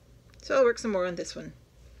 So I'll work some more on this one.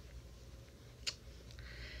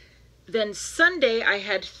 Then Sunday, I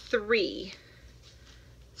had 3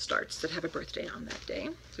 starts that have a birthday on that day.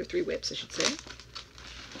 So 3 whips, I should say.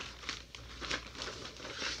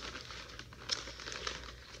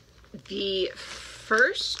 The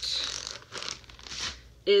first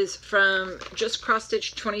is from Just Cross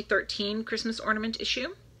Stitch 2013 Christmas Ornament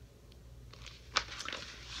issue.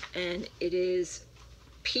 And it is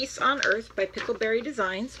Peace on Earth by Pickleberry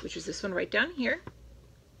Designs, which is this one right down here.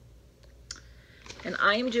 And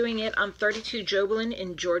I am doing it on 32 Jobelin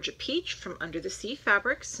in Georgia Peach from Under the Sea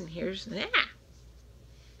Fabrics. And here's,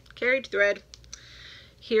 carried thread.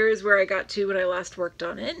 Here is where I got to when I last worked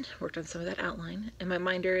on it. Worked on some of that outline. And my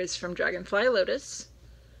minder is from Dragonfly Lotus,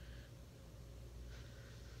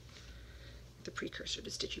 the precursor to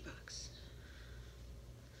Stitchy Box.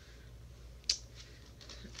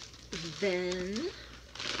 Then,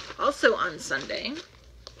 also on Sunday,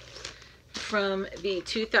 from the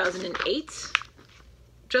 2008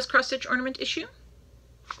 Just Cross Stitch Ornament issue,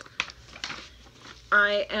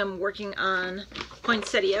 I am working on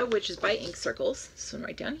Poinsettia, which is by Ink Circles. This one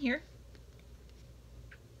right down here.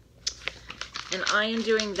 And I am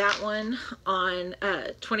doing that one on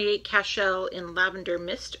 28 Cashel in Lavender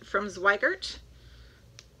Mist from Zweigart.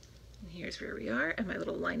 And here's where we are, and my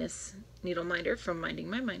little Linus needle minder from Minding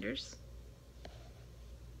My Minders.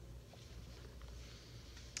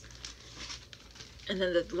 And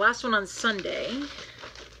then the last one on Sunday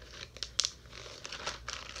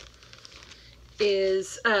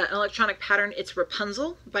is an electronic pattern. It's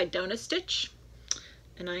Rapunzel by Dona Stitch.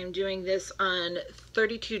 And I am doing this on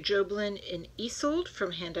 32 Jobelin in Isolde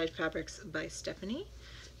from Hand Dyed Fabrics by Stephanie.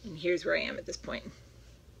 And here's where I am at this point.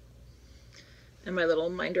 And my little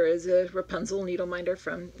minder is a Rapunzel needle minder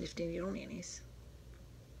from Nifty Needle Nannies.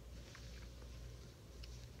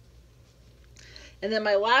 And then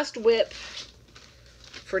my last whip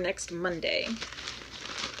for next Monday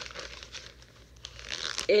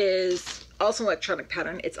is also an electronic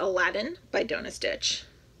pattern. It's Aladdin by Donna Stitch.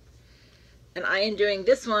 And I am doing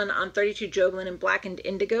this one on 32 Joglin in Black and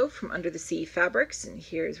Indigo from Under the Sea Fabrics. And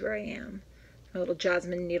here's where I am. My little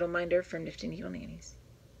Jasmine needle minder from Nifty Needle Nannies.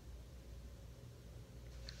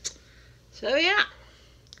 So yeah,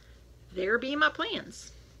 there be my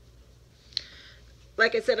plans.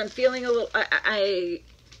 Like I said, I'm feeling a little, I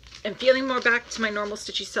am feeling more back to my normal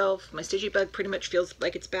stitchy self. My stitchy bug pretty much feels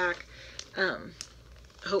like it's back.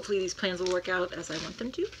 Hopefully these plans will work out as I want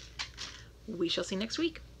them to. We shall see next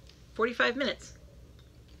week. 45 minutes.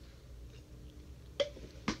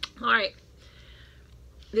 All right.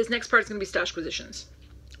 This next part is going to be stash positions.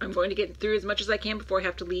 I'm going to get through as much as I can before I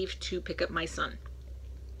have to leave to pick up my son.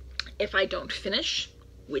 If I don't finish,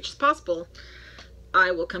 which is possible,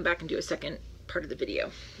 I will come back and do a second part of the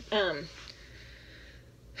video. And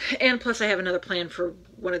plus I have another plan for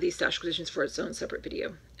one of these stash positions for its own separate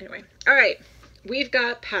video. Anyway, all right. We've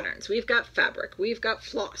got patterns, we've got fabric, we've got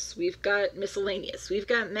floss, we've got miscellaneous, we've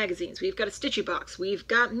got magazines, we've got a stitchy box, we've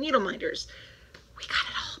got needle minders. We got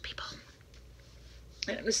it all, people.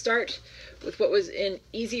 And I'm going to start with what was in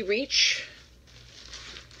easy reach.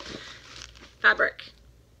 Fabric.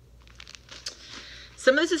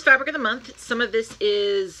 Some of this is fabric of the month. Some of this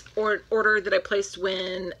is order that I placed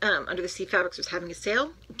when Under the Sea Fabrics was having a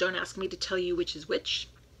sale. Don't ask me to tell you which is which.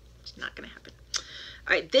 It's not going to happen.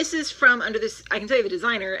 All right, this is from Under this. I can tell you the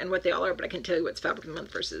designer and what they all are, but I can't tell you what's fabric of the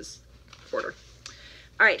month versus order.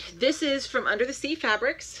 All right, this is from Under the Sea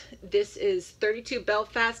Fabrics. This is 32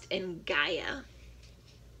 Belfast and Gaia.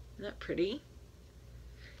 Isn't that pretty?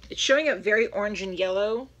 It's showing up very orange and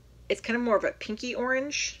yellow. It's kind of more of a pinky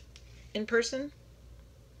orange in person,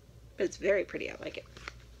 but it's very pretty. I like it.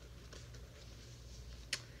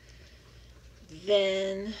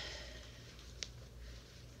 Then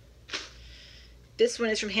this one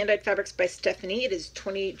is from Hand Dyed Fabrics by Stephanie. It is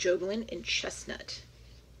 28 Joglin in Chestnut,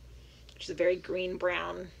 which is a very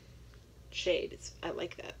green-brown shade. I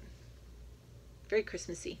like that. Very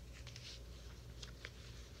Christmassy.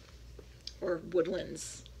 Or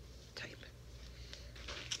woodlands type.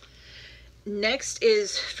 Next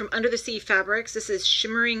is from Under the Sea Fabrics. This is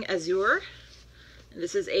Shimmering Azure. And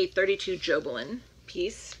this is a 32 Joglin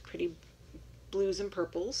piece. Pretty blues and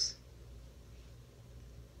purples.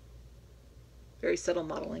 Very subtle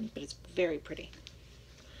modeling, but it's very pretty.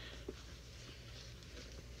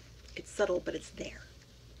 It's subtle, but it's there.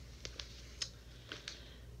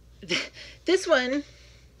 This one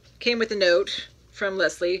came with a note from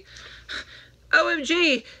Leslie.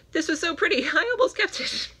 OMG, this was so pretty. I almost kept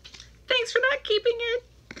it. Thanks for not keeping it.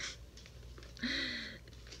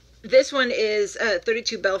 This one is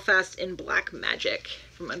 32 Belfast in Black Magic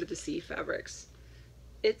from Under the Sea Fabrics.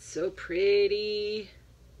 It's so pretty.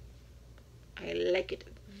 I like it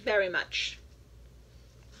very much.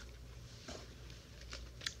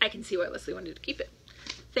 I can see why Leslie wanted to keep it.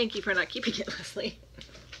 Thank you for not keeping it, Leslie.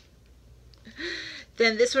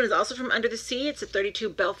 Then this one is also from Under the Sea. It's a 32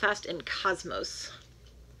 Belfast in Cosmos.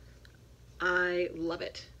 I love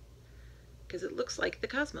it because it looks like the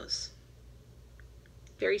cosmos.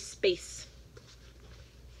 Very space.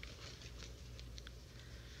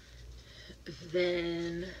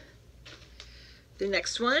 Then the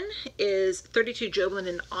next one is 32 Joglin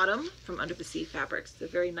in Autumn from Under the Sea Fabrics. It's a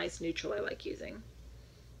very nice neutral I like using.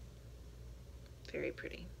 Very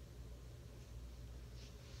pretty.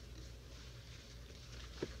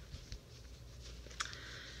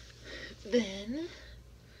 Then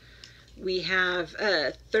we have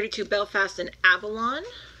 32 Belfast and Avalon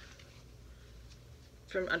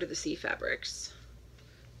from Under the Sea Fabrics.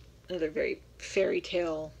 Another very fairy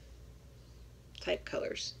tale type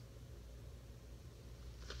colors.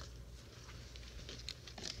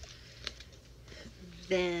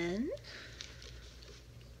 Then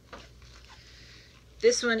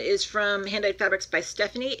this one is from Hand Dyed Fabrics by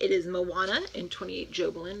Stephanie. It is Moana in 28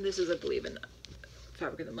 Joglin. This is, I believe, in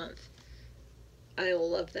Fabric of the Month. I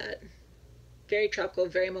love that. Very tropical,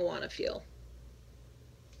 very Moana feel.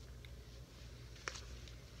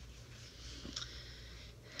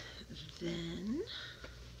 Then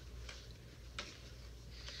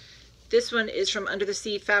this one is from Under the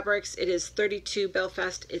Sea Fabrics. It is 32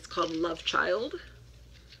 Belfast. It's called Love Child.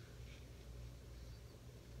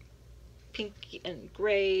 Pink and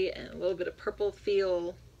gray and a little bit of purple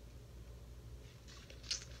feel.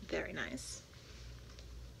 Very nice.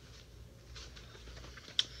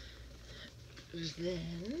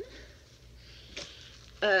 Then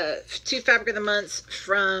two Fabric of the Months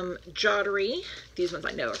from Joddery. These ones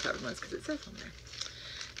I know are Fabric of the Months because it says on there.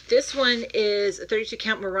 This one is a 32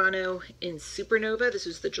 count Murano in Supernova. This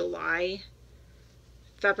was the July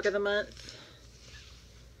fabric of the month.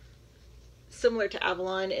 Similar to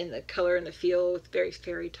Avalon in the color and the feel, with very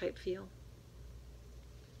fairy type feel.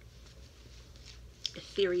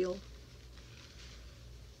 Ethereal.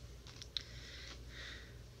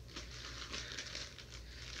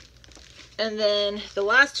 And then the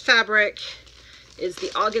last fabric is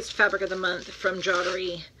the August fabric of the month from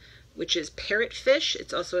Joddery, which is Parrotfish.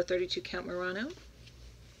 It's also a 32 count Murano.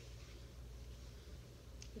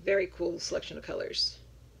 Very cool selection of colors.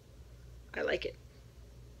 I like it.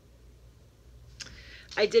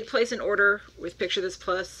 I did place an order with Picture This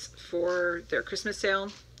Plus for their Christmas sale.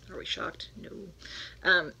 Are we shocked?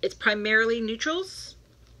 No. It's primarily neutrals,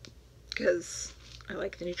 because I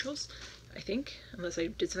like the neutrals, I think, unless I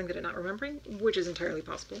did something that I'm not remembering, which is entirely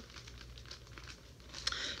possible.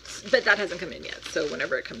 But that hasn't come in yet, so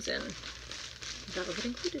whenever it comes in, that'll get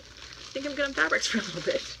included. I think I'm good on fabrics for a little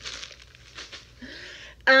bit.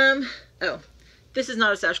 Oh, this is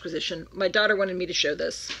not a stash acquisition. My daughter wanted me to show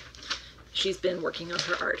this. She's been working on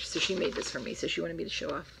her art, so she made this for me, so she wanted me to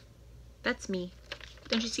show off. That's me.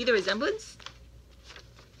 Don't you see the resemblance?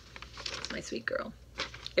 It's my sweet girl.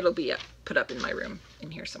 It'll be put up in my room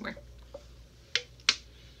in here somewhere.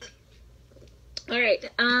 All right,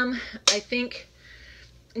 I think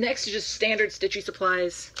next is just standard stitchy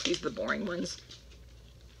supplies. These are the boring ones.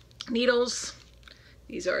 Needles.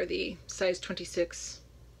 These are the size 26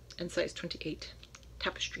 and size 28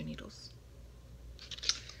 tapestry needles.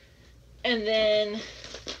 And then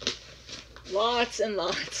lots and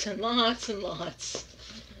lots and lots and lots.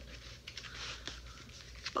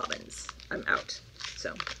 Bobbins. I'm out.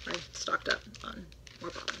 So I stocked up on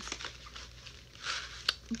more bobbins.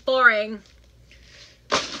 Boring.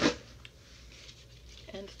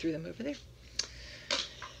 And threw them over there.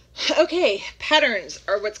 Okay, patterns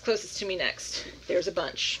are what's closest to me next. There's a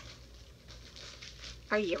bunch.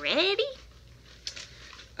 Are you ready?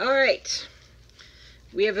 All right.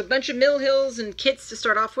 We have a bunch of Mill Hills and kits to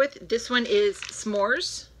start off with. This one is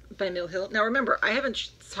S'mores by Mill Hill. Now remember, I haven't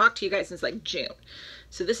talked to you guys since like June.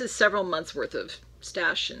 So this is several months worth of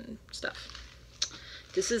stash and stuff.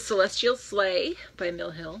 This is Celestial Sleigh by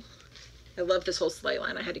Mill Hill. I love this whole sleigh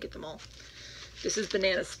line. I had to get them all. This is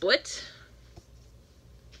Banana Split.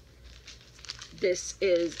 This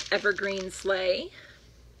is Evergreen Sleigh.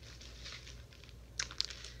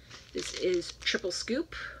 This is Triple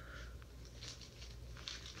Scoop.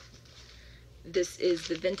 This is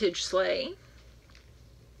the Vintage Sleigh.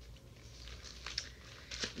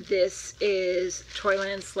 This is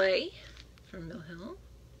Toyland Sleigh from Mill Hill.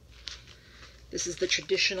 This is the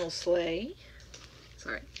Traditional Sleigh.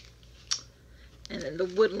 Sorry. And then the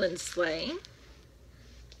Woodland Sleigh.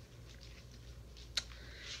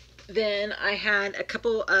 Then I had a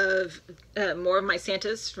couple of more of my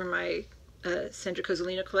Santas from my Sandra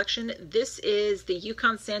Cozzolino collection. This is the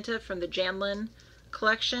Yukon Santa from the Janlin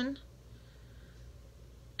collection.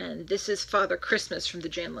 And this is Father Christmas from the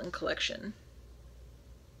Janlin collection.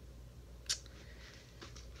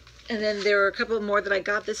 And then there were a couple more that I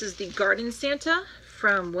got. This is the Garden Santa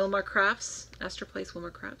from Wilmar Crafts, Astor Place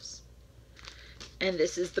Wilmar Crafts. And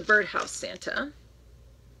this is the Birdhouse Santa.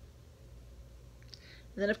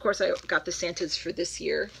 And then, of course, I got the Santas for this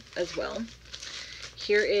year as well.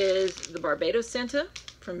 Here is the Barbados Santa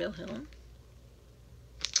from Mill Hill.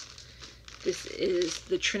 This is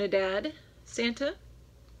the Trinidad Santa.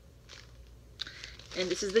 And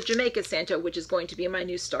this is the Jamaica Santa, which is going to be my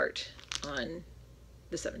new start on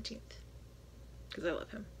the 17th. Because I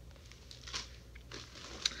love him.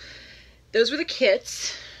 Those were the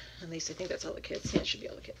kits. At least I think that's all the kits. Yeah, it should be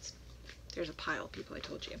all the kits. There's a pile, people, I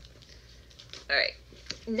told you. All right.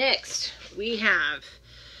 Next, we have,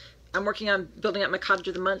 I'm working on building up my Cottage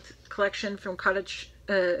of the Month collection from Country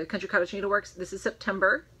Cottage Needleworks. This is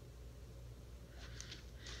September.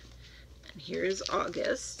 And here's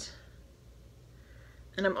August.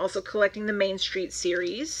 And I'm also collecting the Main Street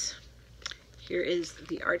series. Here is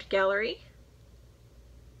the Art Gallery,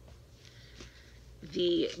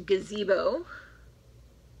 the Gazebo,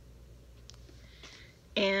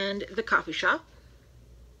 and the Coffee Shop.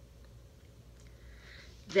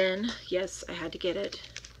 Then, yes, I had to get it,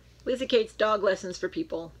 Lisa Kate's Dog Lessons for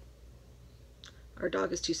People. Our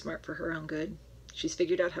dog is too smart for her own good. She's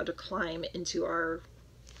figured out how to climb into our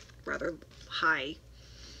rather high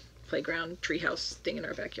playground treehouse thing in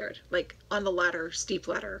our backyard. Like on the ladder, steep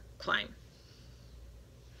ladder climb.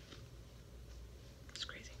 It's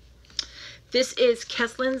crazy. This is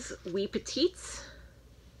Keslin's Wee Petites.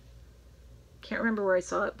 Can't remember where I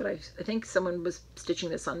saw it, but I think someone was stitching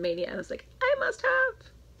this on Mania and I was like, I must have.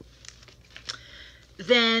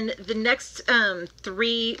 Then the next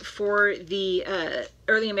three for the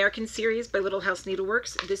Early American series by Little House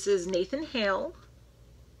Needleworks. This is Nathan Hale.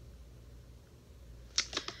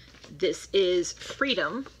 This is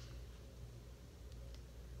Freedom.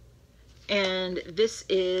 And this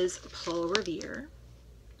is Paul Revere.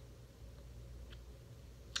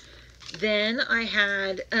 Then I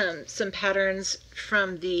had some patterns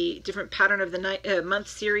from the different Pattern of the Month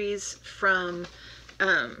series from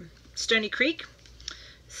Stony Creek.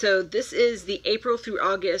 So this is the April through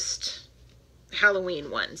August Halloween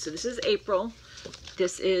one. So this is April.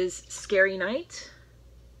 This is Scary Night.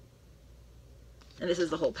 And this is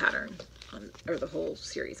the whole pattern, or the whole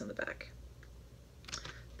series on the back.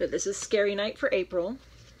 But this is Scary Night for April.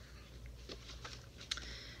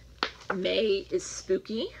 May is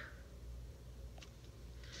Spooky.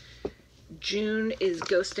 June is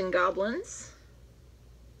Ghost and Goblins.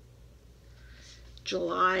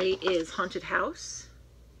 July is Haunted House.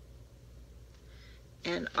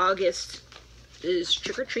 And August is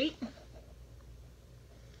Trick or Treat. And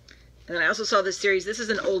then I also saw this series. This is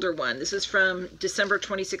an older one. This is from December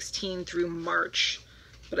 2016 through March.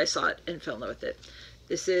 But I saw it and fell in love with it.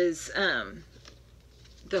 This is,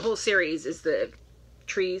 the whole series is the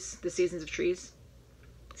trees, the seasons of trees.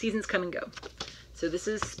 Seasons come and go. So this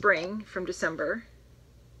is spring from December.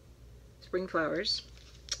 Spring flowers.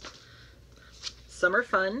 Summer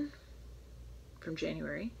fun from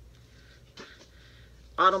January.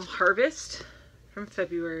 Autumn harvest from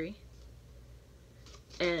February.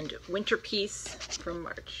 And winter peace from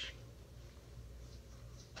March.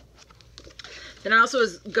 Then I also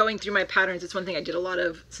was going through my patterns. It's one thing I did a lot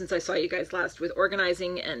of since I saw you guys last, with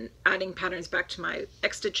organizing and adding patterns back to my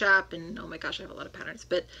X-Stitch app. And oh my gosh, I have a lot of patterns.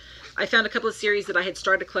 But I found a couple of series that I had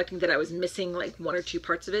started collecting that I was missing like one or two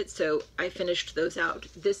parts of it. So I finished those out.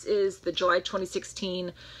 This is the July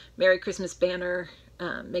 2016 Merry Christmas banner,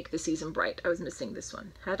 Make the Season Bright. I was missing this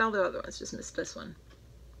one. Had all the other ones, just missed this one.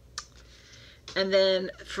 And then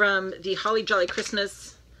from the Holly Jolly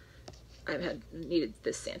Christmas, needed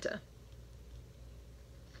this Santa.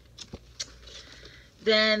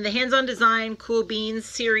 Then the Hands-On Design Cool Beans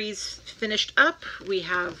series finished up. We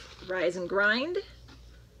have Rise and Grind.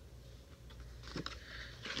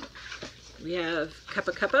 We have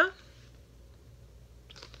Cuppa Cuppa.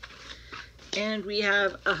 And we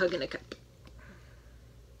have A Hug in a Cup.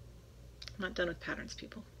 I'm not done with patterns,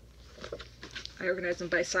 people. I organize them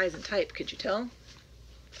by size and type, could you tell?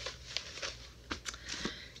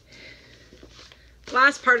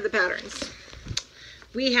 Last part of the patterns.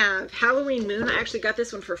 We have Halloween Moon. I actually got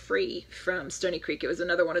this one for free from Stony Creek. It was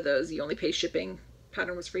another one of those, you only pay shipping.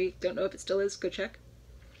 Pattern was free. Don't know if it still is. Go check.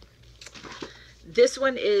 This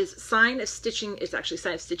one is Sign of Stitching. It's actually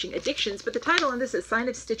Sign of Stitching Addictions, but the title on this is Sign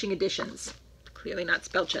of Stitching Editions. Clearly not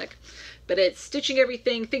spell check. But it's stitching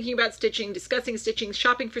everything, thinking about stitching, discussing stitching,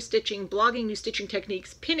 shopping for stitching, blogging new stitching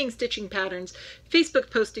techniques, pinning stitching patterns, Facebook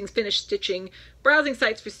postings finished stitching, browsing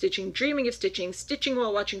sites for stitching, dreaming of stitching, stitching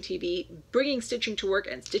while watching TV, bringing stitching to work,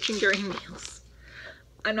 and stitching during meals.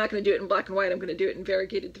 I'm not going to do it in black and white. I'm going to do it in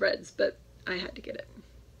variegated threads, but I had to get it.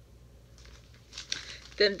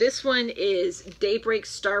 Then this one is Daybreak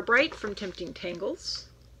Starbright from Tempting Tangles.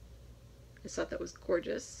 I thought that was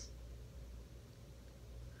gorgeous.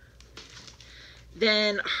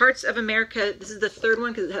 Then Hearts of America. This is the third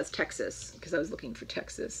one because it has Texas, because I was looking for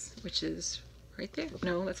Texas, which is right there.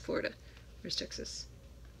 No, that's Florida. Where's Texas?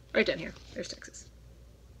 Right down here. There's Texas.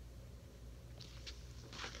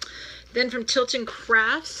 Then from Tilton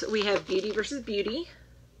Crafts, we have Beauty versus Beauty.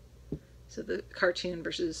 So the cartoon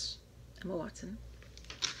versus Emma Watson.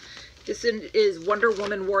 This one is Wonder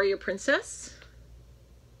Woman Warrior Princess.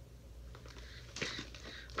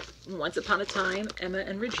 Once Upon a Time, Emma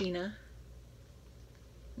and Regina.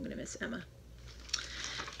 I'm going to miss Emma.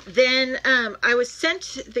 Then I was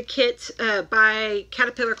sent the kit by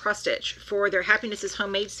Caterpillar Cross Stitch for their Happiness is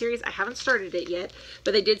Homemade series. I haven't started it yet,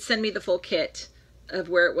 but they did send me the full kit of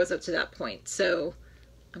where it was up to that point. So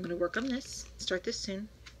I'm going to work on this, start this soon.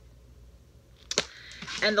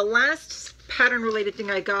 And the last pattern related thing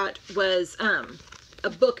I got was a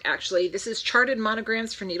book, actually. This is Charted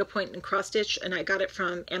Monograms for Needlepoint and Cross Stitch, and I got it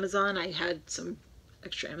from Amazon. I had some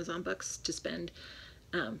extra Amazon bucks to spend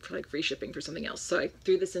for like free shipping for something else. So I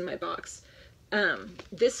threw this in my box.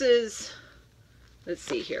 This is, let's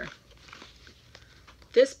see here.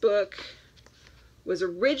 This book was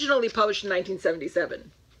originally published in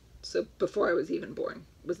 1977. So before I was even born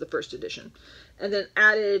was the first edition. And then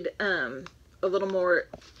added a little more,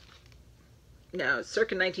 no,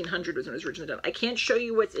 circa 1900 was when it was originally done. I can't show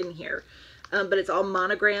you what's in here, but it's all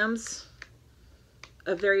monograms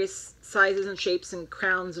of various sizes and shapes and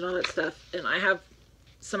crowns and all that stuff. And I have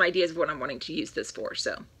some ideas of what I'm wanting to use this for.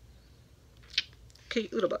 So,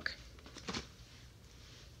 cute little book.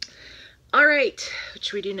 All right, what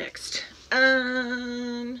should we do next?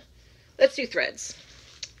 Let's do threads.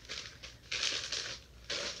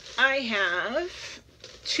 I have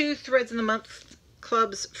 2 threads in the month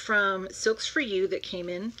clubs from Silks for You that came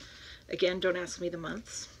in. Again, don't ask me the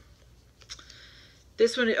months.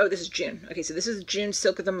 This one, oh, this is June. Okay, so this is June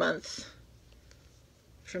Silk of the Month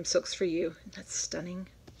from Silks for You. That's stunning.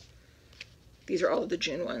 These are all of the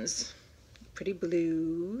June ones. Pretty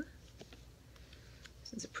blue.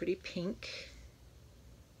 This is a pretty pink.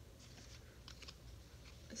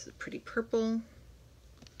 This is a pretty purple.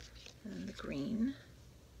 And the green.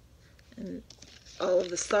 And all of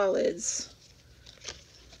the solids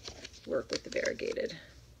work with the variegated.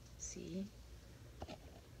 See?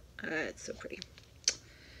 It's so pretty.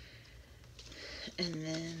 And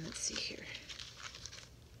then, let's see here.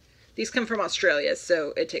 These come from Australia,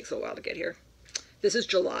 so it takes a while to get here. This is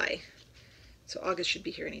July, so August should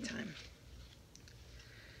be here anytime.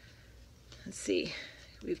 Let's see.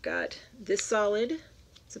 We've got this solid.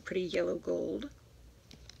 It's a pretty yellow gold.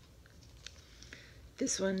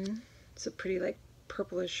 This one, it's a pretty like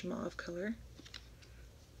purplish mauve color.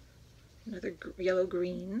 Another yellow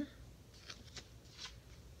green.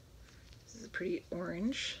 This is a pretty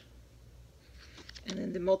orange. And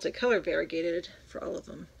then the multicolor variegated for all of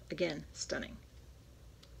them. Again, stunning.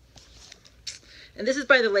 And this is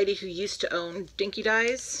by the lady who used to own Dinky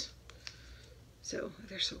Dyes. So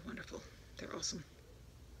they're so wonderful. They're awesome.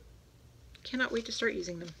 Cannot wait to start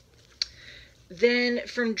using them. Then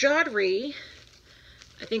from Jodry,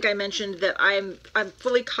 I think I mentioned that I'm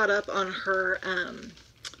fully caught up on her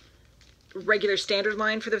regular standard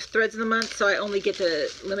line for the threads of the month, so I only get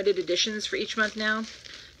the limited editions for each month now.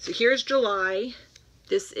 So here's July.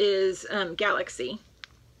 This is Galaxy,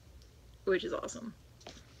 which is awesome.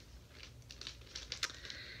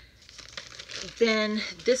 Then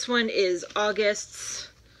this one is August's,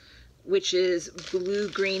 which is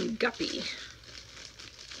Blue-Green Guppy.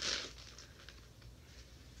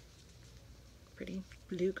 Pretty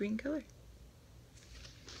blue-green color.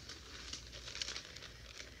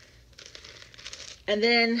 And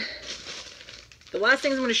then the last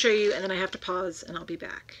things I'm going to show you, and then I have to pause and I'll be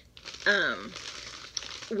back.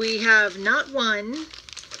 We have not 1,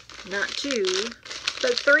 not 2,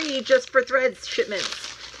 but 3 Just for Threads shipments.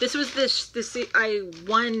 This was I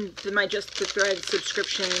won my Just for Threads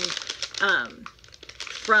subscription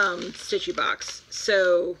from Stitchy Box,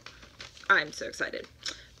 so I'm so excited.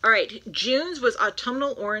 All right, June's was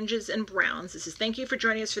Autumnal Oranges and Browns. This is thank you for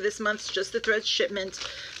joining us for this month's Just the Threads shipment.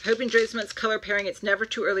 I hope you enjoy this month's color pairing. It's never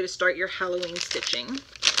too early to start your Halloween stitching.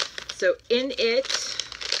 So in it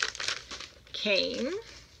came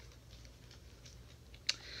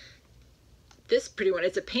this pretty one.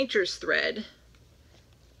 It's a painter's thread.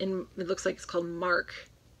 And it looks like it's called Mark.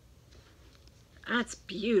 That's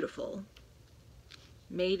beautiful.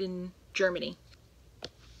 Made in Germany.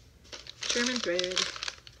 German thread.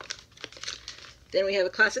 Then we have a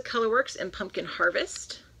Classic Colorworks and Pumpkin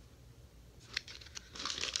Harvest.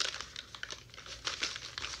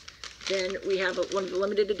 Then we have one of the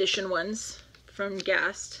limited edition ones from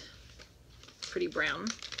Gast. Pretty brown.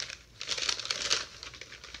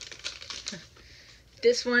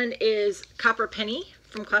 This one is Copper Penny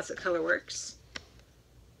from Classic Colorworks.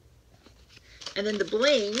 And then the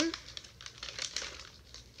bling,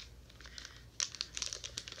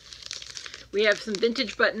 we have some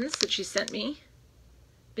vintage buttons that she sent me.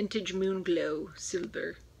 Vintage Moon Glow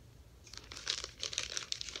Silver.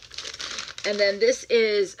 And then this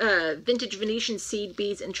is Vintage Venetian Seed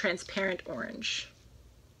Beads in Transparent Orange.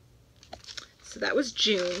 So that was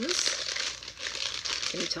June's.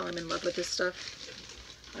 Can you tell I'm in love with this stuff?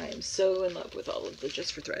 I am so in love with all of the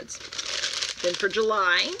Just for Threads. Then for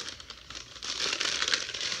July,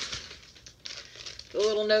 the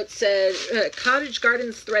little note said, Cottage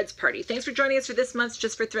Gardens Threads Party. Thanks for joining us for this month's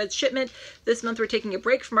Just for Threads shipment. This month we're taking a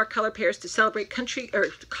break from our color pairs to celebrate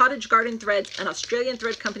Cottage Garden Threads, an Australian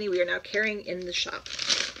thread company we are now carrying in the shop.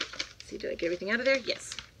 See, did I get everything out of there?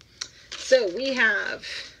 Yes. So we have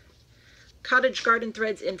Cottage Garden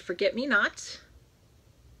Threads in Forget Me Not.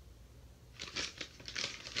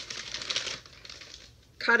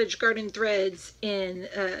 Cottage Garden Threads in,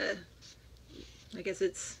 I guess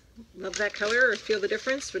it's Love That Color or Feel the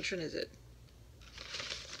Difference. Which one is it?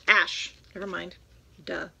 Ash. Never mind.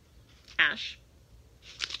 Duh. Ash.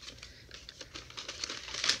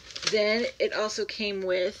 Then it also came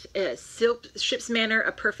with a silk, Ship's Manor,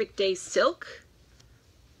 A Perfect Day Silk.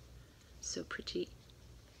 So pretty.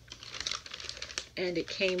 And it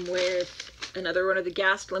came with another one of the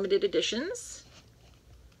Gast limited editions.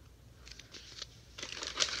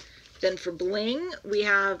 Then for bling, we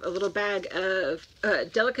have a little bag of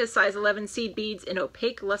Delica size 11 seed beads in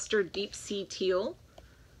opaque luster deep sea teal.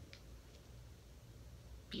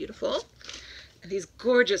 Beautiful. And these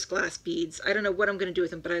gorgeous glass beads. I don't know what I'm going to do with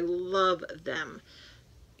them, but I love them.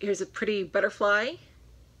 Here's a pretty butterfly.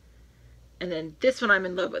 And then this one I'm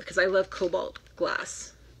in love with because I love cobalt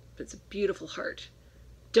glass. It's a beautiful heart.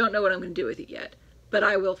 Don't know what I'm going to do with it yet, but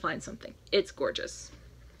I will find something. It's gorgeous.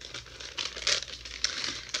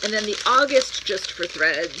 And then the August Just for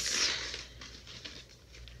Threads.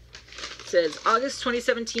 It says, August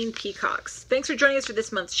 2017 Peacocks. Thanks for joining us for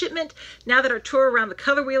this month's shipment. Now that our tour around the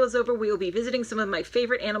color wheel is over, we will be visiting some of my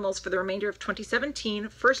favorite animals for the remainder of 2017.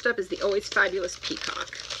 First up is the always fabulous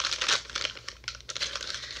peacock.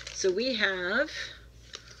 So we have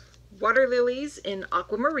water lilies in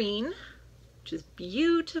aquamarine, which is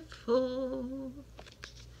beautiful.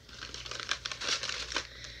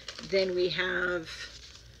 Then we have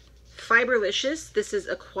Fiberlicious. This is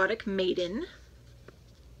Aquatic Maiden.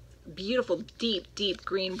 Beautiful, deep, deep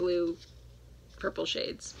green, blue, purple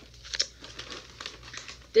shades.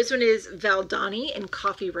 This one is Valdani in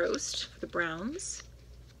Coffee Roast for the browns.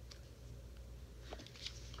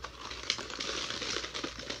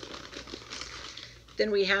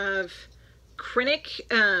 Then we have Krennic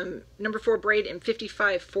number 4 braid in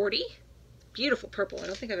 5540. Beautiful purple. I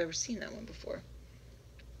don't think I've ever seen that one before.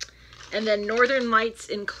 And then Northern Lights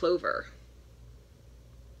in Clover.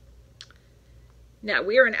 Now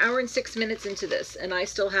we are an hour and 6 minutes into this, and I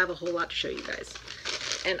still have a whole lot to show you guys.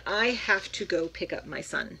 And I have to go pick up my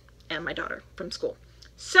son and my daughter from school.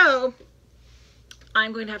 So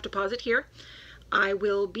I'm going to have to pause it here. I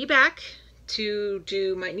will be back to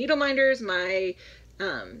do my needle minders, my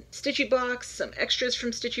Stitchy Box, some extras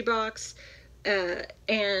from Stitchy Box,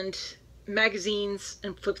 and magazines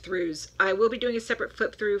and flip throughs. I will be doing a separate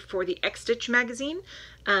flip through for the X-Stitch magazine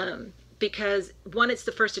because 1, it's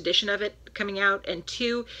the first edition of it coming out, and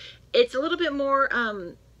 2, it's a little bit more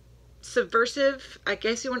subversive. I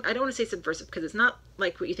guess I don't want to say subversive because it's not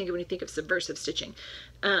like what you think of when you think of subversive stitching,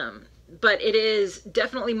 but it is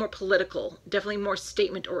definitely more political, definitely more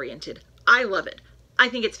statement oriented. I love it. I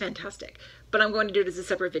think it's fantastic, but I'm going to do it as a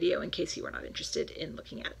separate video in case you are not interested in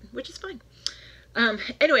looking at it, which is fine.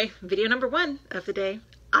 Anyway, video number 1 of the day.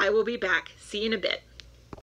 I will be back. See you in a bit.